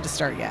 you don't need to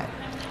start yet?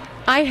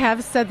 I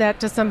have said that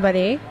to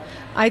somebody.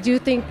 I do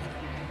think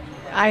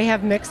I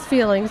have mixed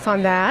feelings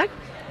on that.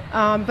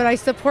 But I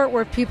support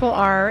where people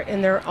are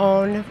in their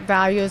own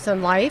values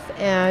in life.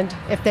 And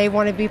if they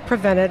want to be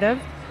preventative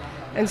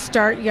and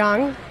start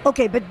young.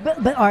 Okay, but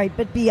all right,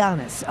 but be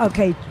honest.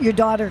 Okay, your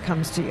daughter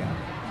comes to you.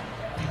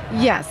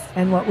 Yes.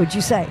 And what would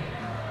you say?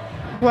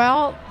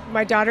 Well,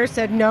 my daughter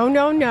said, no,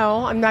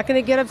 I'm not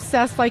going to get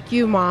obsessed like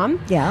you, Mom.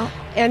 Yeah.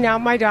 And now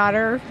my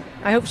daughter,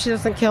 I hope she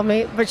doesn't kill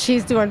me, but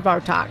she's doing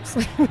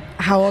Botox.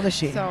 How old is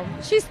she? So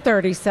she's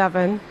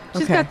 37.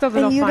 She's got the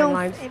little fine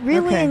lines.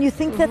 Really? Okay. And you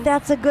think that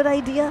that's a good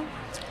idea?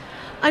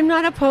 I'm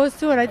not opposed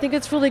to it. I think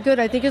it's really good.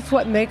 I think it's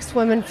what makes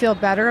women feel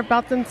better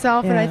about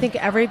themselves. And I think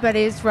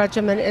everybody's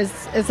regimen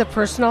is a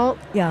personal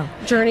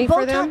journey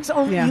for them.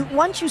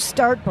 Once you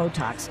start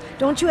Botox,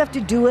 don't you have to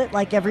do it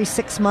like every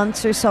 6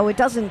 months or so?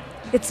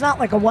 It's not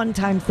like a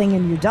one-time thing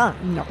and you're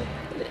done.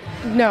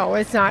 No,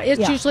 it's not.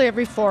 It's usually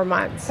every 4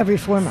 months. Every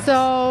 4 months.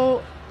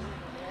 So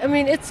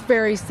it's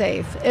very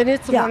safe, and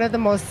it's one of the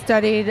most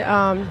studied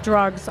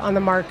drugs on the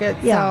market.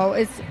 So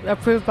it's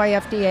approved by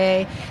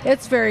FDA.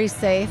 It's very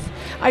safe.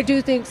 I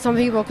do think some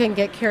people can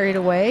get carried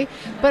away,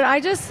 but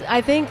I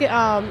think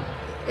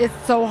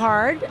it's so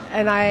hard.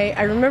 And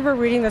I remember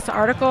reading this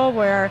article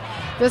where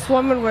this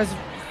woman was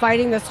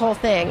fighting this whole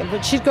thing.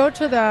 But she'd go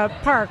to the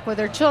park with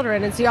her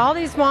children and see all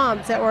these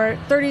moms that were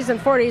 30s and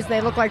 40s, and they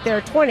look like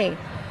they're 20.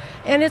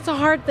 And it's a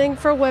hard thing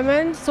for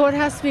women, so it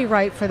has to be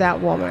right for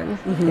that woman.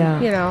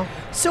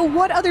 So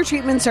what other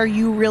treatments are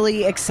you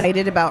really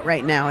excited about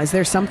right now? Is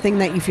there something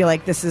that you feel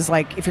like this is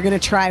like, if you're going to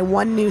try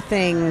one new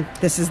thing,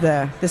 this is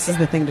the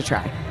thing to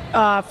try?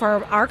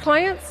 For our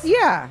clients?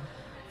 Yeah.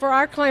 For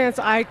our clients,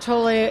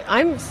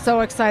 I'm so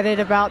excited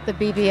about the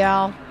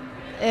BBL.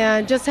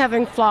 And just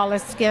having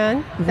flawless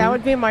skin, that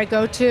would be my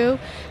go-to.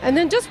 And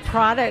then just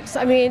products.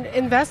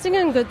 Investing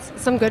in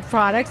some good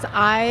products,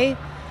 I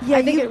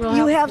think it really helps.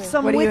 You have me.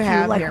 some what do with you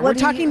have you. here? We're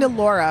talking to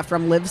Laura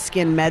from Live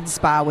Skin Med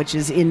Spa, which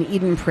is in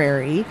Eden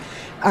Prairie.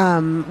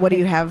 What do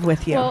you have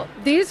with you? Well,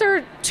 these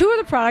are two of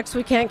the products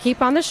we can't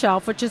keep on the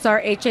shelf, which is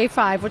our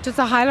HA5, which is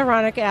a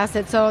hyaluronic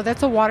acid. So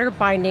that's a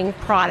water-binding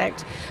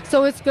product.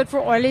 So it's good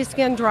for oily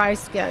skin, dry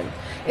skin.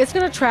 It's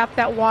going to trap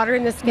that water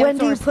in the skin. When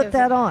do you put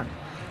that on?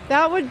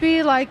 That would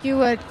be like you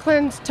would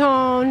cleanse,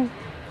 tone,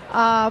 put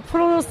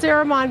a little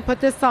serum on, put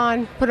this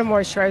on, put a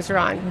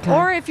moisturizer on. Okay.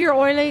 Or if you're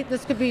oily,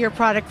 this could be your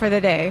product for the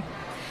day.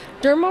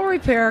 Dermal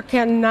Repair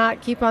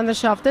cannot keep on the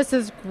shelf. This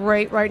is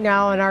great right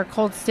now in our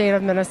cold state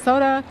of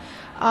Minnesota.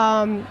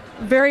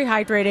 Very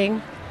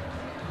hydrating.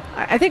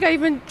 I think I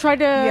even tried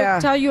to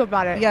tell you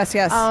about it. Yes.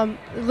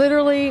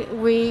 Literally,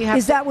 we have...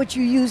 Is that what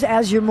you use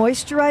as your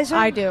moisturizer?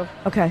 I do.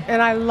 Okay.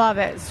 And I love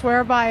it.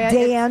 Swear by it.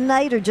 Day and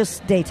night or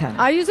just daytime?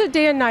 I use it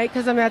day and night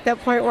because I'm at that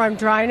point where I'm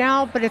dry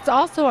now, but it's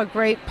also a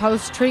great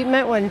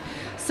post-treatment when,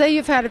 say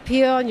you've had a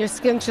peel and your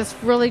skin's just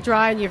really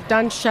dry and you've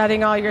done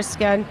shedding all your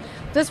skin.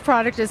 This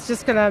product is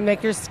just going to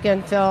make your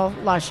skin feel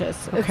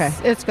luscious. Okay.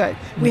 It's good.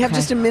 We have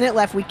just a minute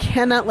left. We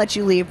cannot let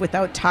you leave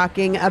without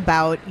talking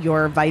about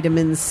your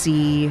vitamin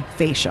C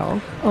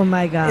facial. Oh,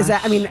 my gosh.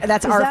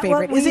 That's our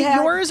favorite. Is it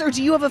yours, or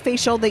do you have a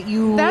facial that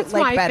you That's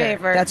like my better?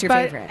 favorite. That's your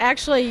favorite.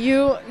 Actually,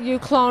 you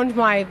cloned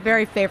my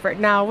very favorite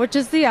now, which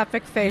is the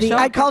Epic Facial.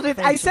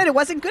 I said it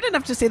wasn't good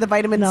enough to say the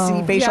vitamin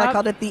C facial. Yep. I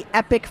called it the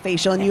Epic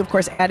Facial, and you, of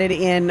course, added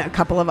in a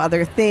couple of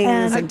other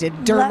things and did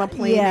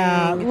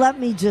dermaplaning. Let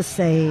me just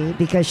say,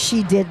 because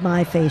she did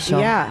my facial.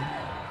 Yeah.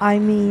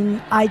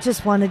 I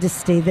just wanted to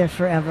stay there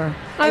forever.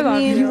 I love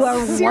you. You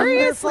are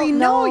seriously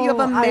wonderful. you have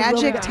a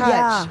magic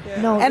touch.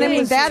 Yeah. No, and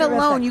that terrific.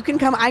 alone, you can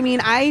come.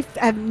 I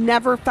have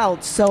never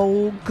felt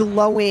so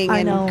glowing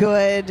and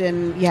good,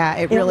 and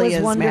it really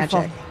is wonderful.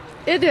 magic.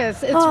 It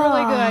is. It's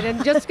really good.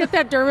 And just get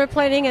that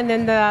dermaplaning and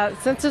then the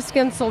Sensitive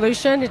Skin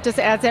Solution. It just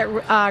adds that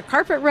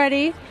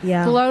carpet-ready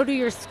glow to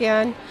your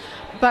skin.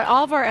 But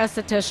all of our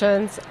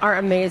estheticians are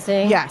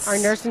amazing. Yes. Our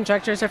nurse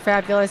injectors are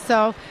fabulous.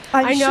 So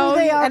I know sure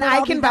they are, and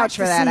I can vouch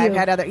for that. I've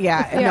had other,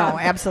 no,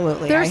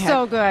 absolutely. They're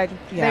so good.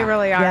 Yeah. They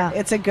really are. Yeah.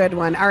 It's a good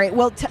one. All right.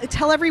 Well,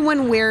 tell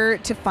everyone where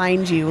to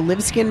find you.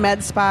 Live Skin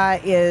Med Spa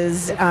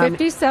is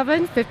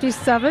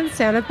 5757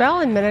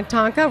 Sanibel in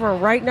Minnetonka. We're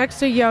right next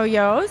to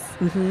Yo-Yo's.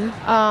 Mm-hmm.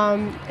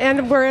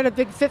 And we're at a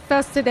big Fit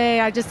Fest today.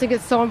 I just think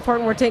it's so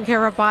important we're taking care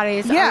of our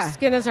bodies. Yeah. Our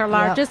skin is our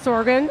largest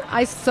organ.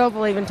 I so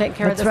believe in taking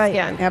care of the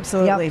skin.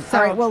 Absolutely. Yep. All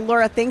right. Well,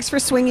 Laura, thanks for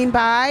swinging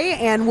by,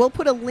 and we'll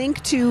put a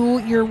link to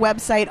your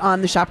website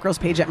on the Shop Girls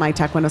page at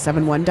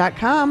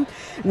mytalk1071.com.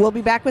 We'll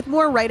be back with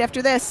more right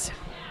after this.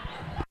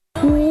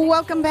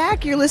 Welcome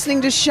back. You're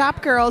listening to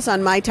Shop Girls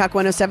on My Talk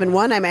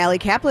 1071. I'm Allie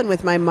Kaplan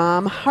with my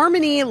mom,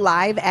 Harmony,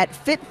 live at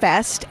Fit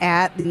Fest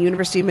at the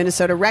University of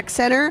Minnesota Rec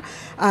Center,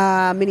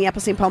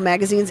 Minneapolis St. Paul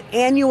Magazine's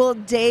annual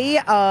day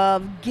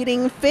of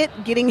getting fit,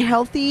 getting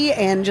healthy,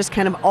 and just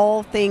kind of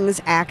all things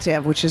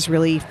active, which is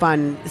really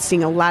fun.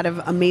 Seeing a lot of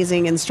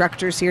amazing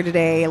instructors here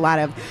today, a lot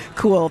of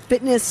cool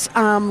fitness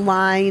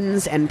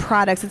lines and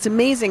products. It's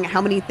amazing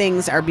how many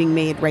things are being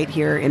made right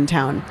here in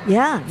town.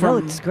 Yeah,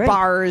 From it's great.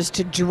 Bars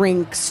to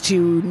drinks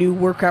to new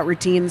workout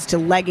routines to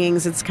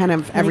leggings. It's kind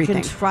of everything.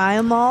 You can try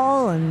them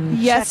all and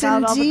yes, check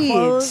out indeed. all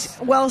the clothes.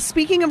 Well,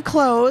 speaking of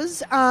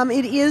clothes,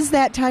 it is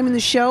that time in the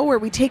show where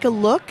we take a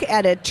look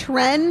at a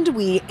trend,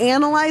 we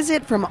analyze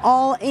it from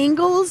all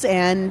angles,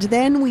 and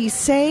then we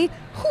say,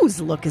 whose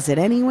look is it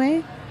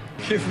anyway?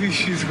 I can't believe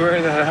she's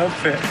wearing that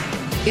outfit.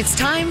 It's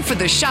time for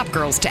the Shop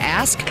Girls to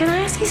ask, can I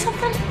ask you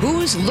something?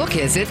 Whose look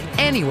is it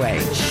anyway?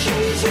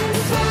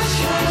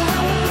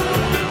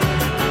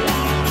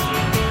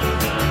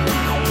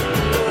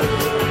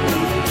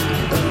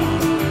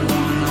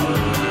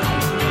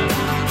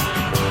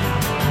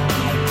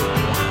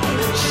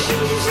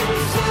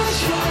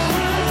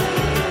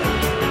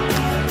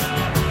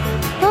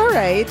 All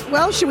right.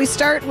 Well, should we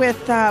start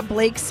with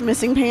Blake's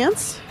missing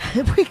pants?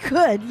 We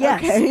could,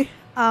 yes. Okay.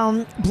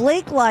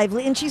 Blake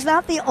Lively, and she's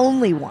not the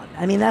only one.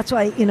 I mean, that's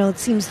why, it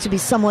seems to be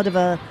somewhat of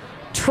a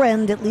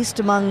trend, at least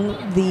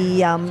among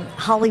the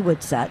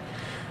Hollywood set.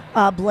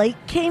 Blake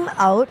came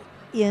out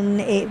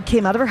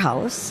of her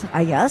house,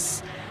 I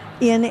guess,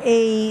 in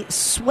a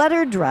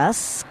sweater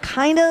dress,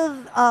 kind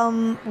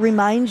of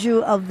reminds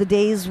you of the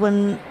days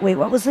when,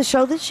 what was the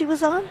show that she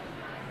was on?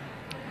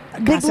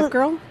 Gossip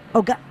Girl?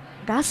 Oh,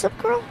 Gossip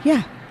Girl?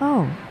 Yeah.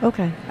 Oh,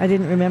 okay. I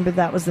didn't remember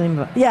that was the name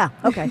of it. Yeah,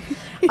 okay.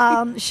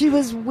 She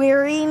was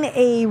wearing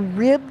a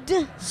ribbed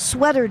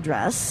sweater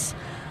dress,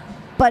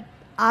 but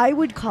I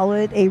would call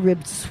it a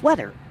ribbed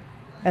sweater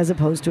as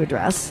opposed to a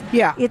dress.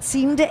 Yeah. It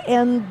seemed to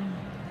end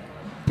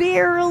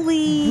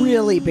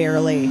really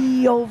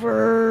barely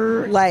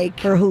over like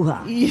her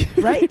hoo-ha,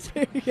 right?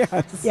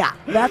 Yes. Yeah,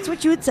 that's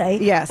what you would say.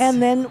 Yes.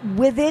 And then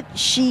with it,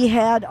 she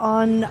had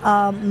on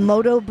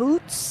moto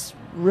boots.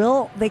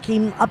 They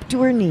came up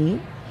to her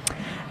knee.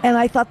 And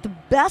I thought the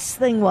best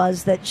thing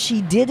was that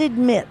she did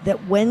admit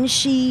that when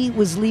she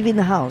was leaving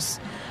the house,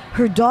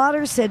 her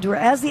daughter said to her,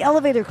 as the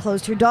elevator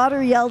closed, her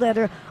daughter yelled at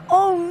her,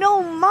 "Oh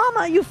no,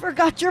 Mama, you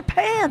forgot your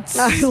pants."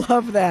 I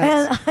love that.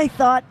 And I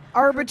thought,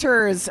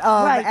 arbiters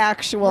of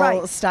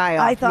actual style.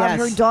 I thought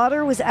her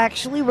daughter was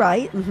actually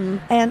right.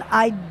 And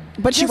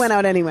But she went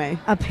out anyway.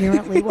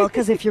 Apparently. Well,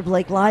 because if you're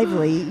Blake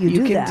Lively,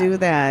 you can do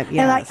that,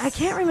 yes. And I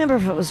can't remember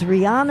if it was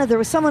Rihanna. There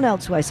was someone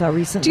else who I saw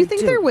recently. Do you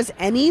think there was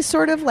any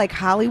sort of like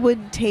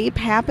Hollywood tape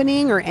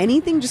happening or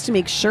anything just to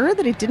make sure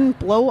that it didn't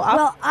blow up?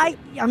 Well, I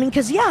mean,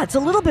 because, it's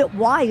a little bit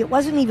wide. It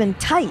wasn't even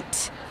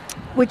tight,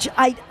 which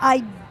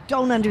I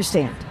don't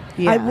understand.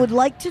 Yeah. I would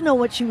like to know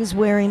what she was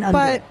wearing under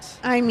it. But,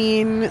 I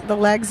mean, the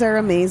legs are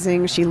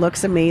amazing. She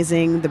looks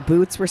amazing. The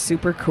boots were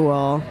super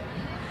cool.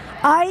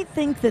 I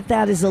think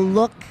that is a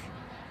look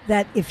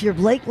that if you're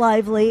Blake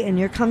Lively and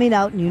you're coming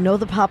out and you know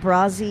the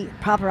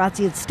paparazzi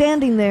is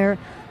standing there,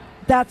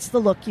 that's the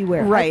look you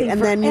wear. Right,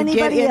 and then you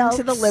get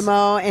into the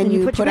limo and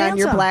you put on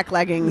your black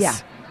leggings. Yeah.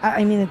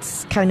 I mean,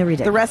 it's kind of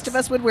ridiculous. The rest of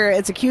us would wear it.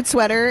 It's a cute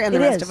sweater, and the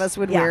rest of us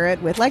would wear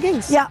it with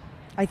leggings. Yeah,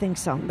 I think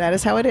so. That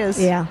is how it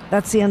is. Yeah,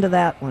 that's the end of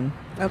that one.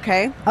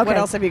 Okay. What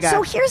else have you got?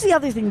 So here's the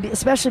other thing,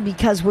 especially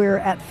because we're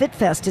at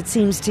FitFest, it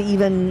seems to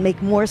even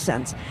make more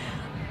sense.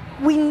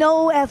 We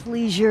know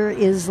athleisure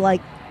is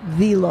like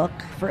the look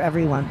for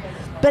everyone,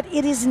 but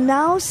it is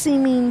now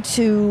seeming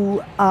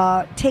to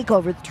take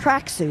over. The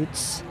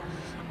tracksuits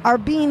are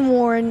being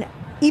worn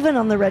even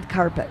on the red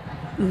carpet.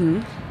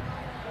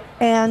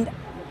 And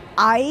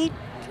I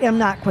am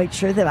not quite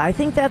sure that I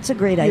think that's a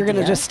great idea. You're going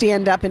to just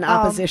stand up in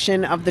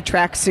opposition of the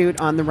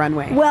tracksuit on the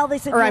runway. Well, they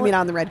said,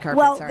 on the red carpet.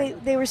 Well,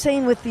 they were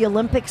saying with the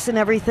Olympics and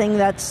everything,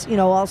 that's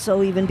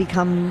also even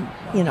become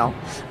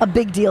a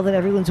big deal that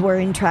everyone's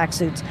wearing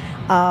tracksuits.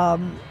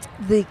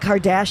 The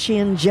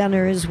Kardashian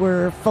Jenners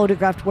were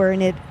photographed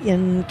wearing it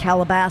in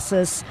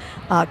Calabasas.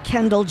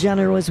 Kendall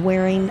Jenner was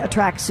wearing a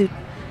tracksuit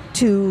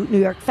to New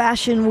York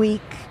Fashion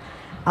Week.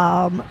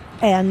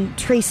 And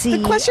Tracy.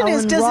 The question Ellen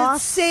is, does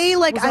Ross it say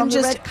like I'm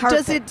just?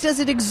 Does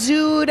it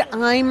exude?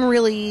 I'm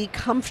really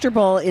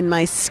comfortable in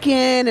my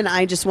skin, and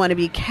I just want to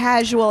be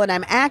casual, and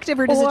I'm active,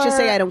 or does it just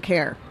say I don't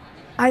care?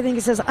 I think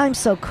it says I'm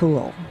so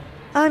cool.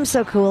 I'm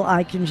so cool.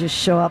 I can just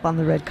show up on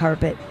the red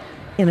carpet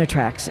in a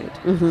tracksuit.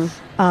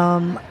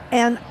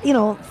 And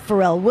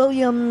Pharrell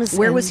Williams.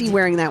 Where was he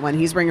wearing that one?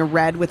 He's wearing a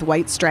red with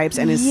white stripes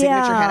and his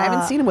signature hat. I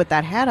haven't seen him with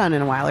that hat on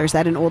in a while. Or is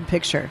that an old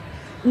picture?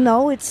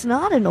 No, it's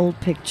not an old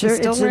picture. He's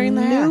still wearing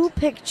the hat. It's a new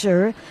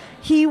picture.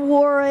 He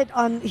wore it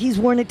he's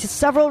worn it to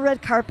several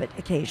red carpet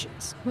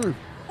occasions.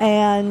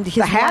 And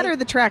the hat or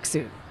the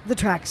tracksuit? The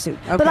tracksuit.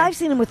 Okay. But I've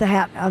seen him with the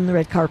hat on the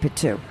red carpet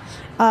too.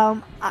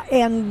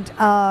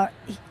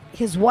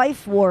 His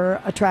wife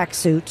wore a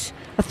tracksuit,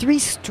 a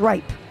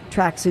 3-stripe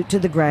tracksuit to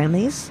the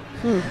Grammys.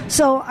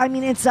 So, I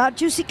mean, it's not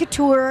Juicy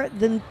Couture.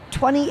 The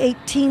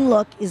 2018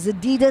 look is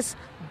Adidas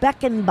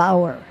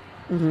Beckenbauer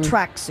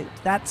tracksuit.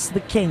 That's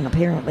the king,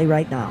 apparently,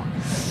 right now.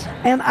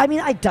 And, I mean,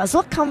 it does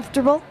look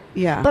comfortable.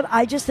 Yeah. But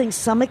I just think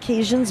some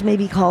occasions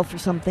maybe call for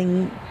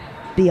something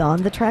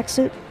beyond the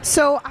tracksuit.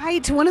 So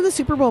to one of the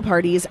Super Bowl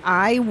parties,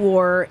 I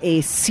wore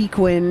a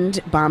sequined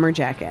bomber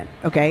jacket,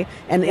 okay?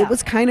 And it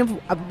was kind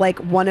of like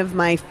one of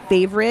my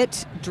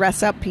favorite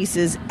dress-up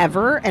pieces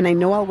ever, and I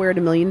know I'll wear it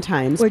a million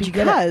times. Where'd you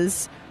get it?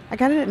 Because I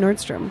got it at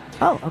Nordstrom.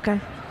 Oh, okay.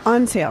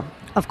 On sale.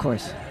 Of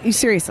course.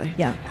 Seriously.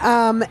 Yeah.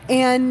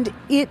 And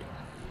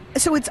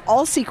so it's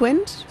all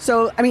sequined.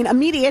 So, I mean,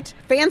 immediate,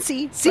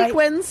 fancy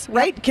sequins,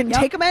 right? Can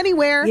take them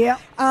anywhere. Yeah.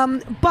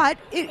 But,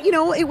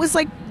 it was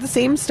like the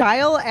same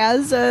style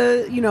as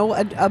a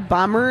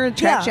bomber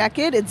track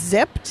jacket. It's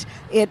zipped.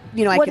 I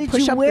could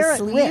push up the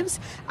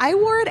sleeves. I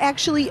wore it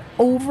actually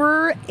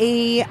over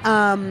a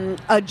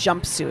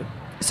jumpsuit.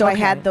 So I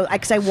had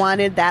because I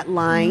wanted that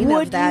line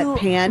of that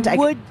pant.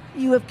 Would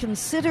you have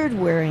considered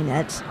wearing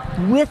it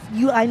with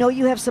you? I know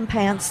you have some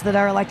pants that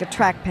are like a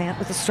track pant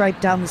with a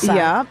stripe down the side.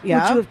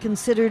 Yeah. Would you have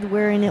considered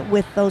wearing it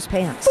with those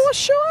pants? For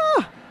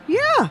sure.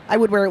 Yeah. I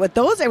would wear it with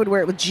those. I would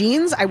wear it with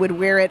jeans. I would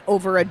wear it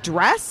over a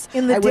dress.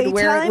 In the daytime? I would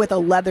wear it with a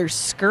leather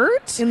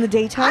skirt. In the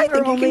daytime? I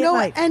think it can go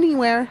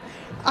anywhere.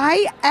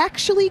 I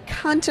actually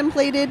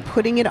contemplated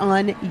putting it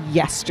on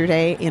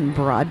yesterday in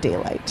broad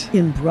daylight.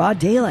 In broad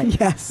daylight?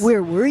 Yes.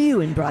 Where were you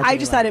in broad daylight? I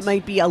just thought it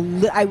might be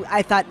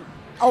I thought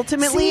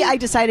Ultimately, I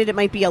decided it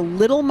might be a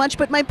little much,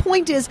 but my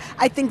point is,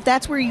 I think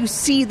that's where you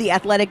see the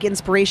athletic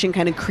inspiration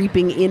kind of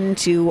creeping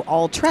into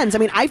all trends. I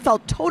mean, I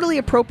felt totally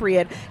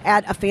appropriate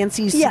at a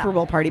fancy Super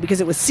Bowl party because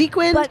it was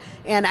sequined,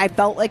 and I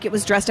felt like it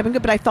was dressed up and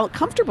good, but I felt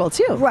comfortable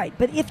too. Right,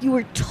 but if you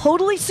were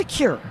totally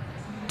secure,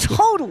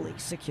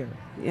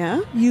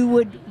 you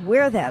would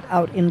wear that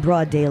out in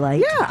broad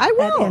daylight. Yeah, I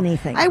will. At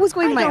anything. I was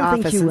going to my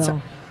office. Think you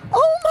will.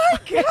 Oh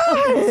my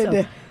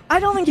God! I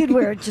don't think you'd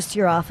wear it just to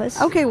your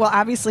office. Okay, well,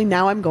 obviously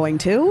now I'm going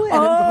to, and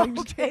I'm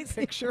going to take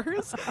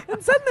pictures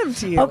and send them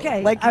to you.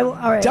 Okay, like all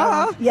right,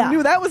 duh, yeah. you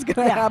knew that was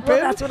going to happen.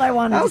 Well, that's what I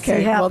wanted to see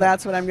happen. Well,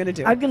 that's what I'm going to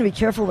do. I'm going to be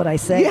careful what I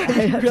say.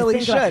 Yeah, you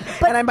really should.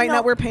 And I might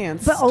not wear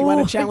pants. Do you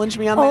want to challenge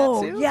me on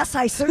that too? Yes,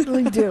 I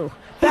certainly do.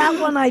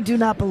 That one I do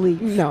not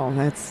believe. No,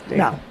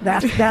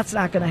 that's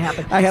not going to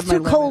happen. I have it's too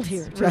my cold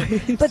limits. here.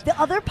 Right. But the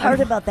other part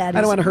about that is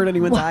I don't want to hurt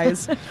anyone's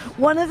eyes.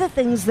 One of the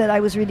things that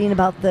I was reading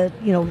about the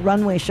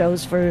runway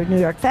shows for New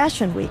York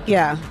Fashion Week,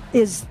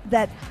 is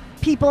that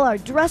people are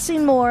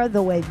dressing more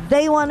the way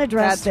they want to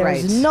dress.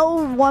 There's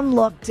no one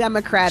look.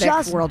 Democratic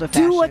world of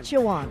fashion. Do what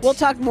you want. We'll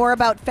talk more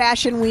about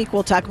Fashion Week.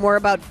 We'll talk more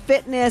about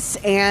fitness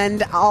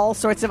and all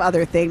sorts of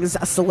other things,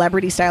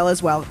 celebrity style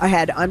as well.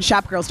 Ahead on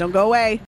Shop Girls. Don't go away.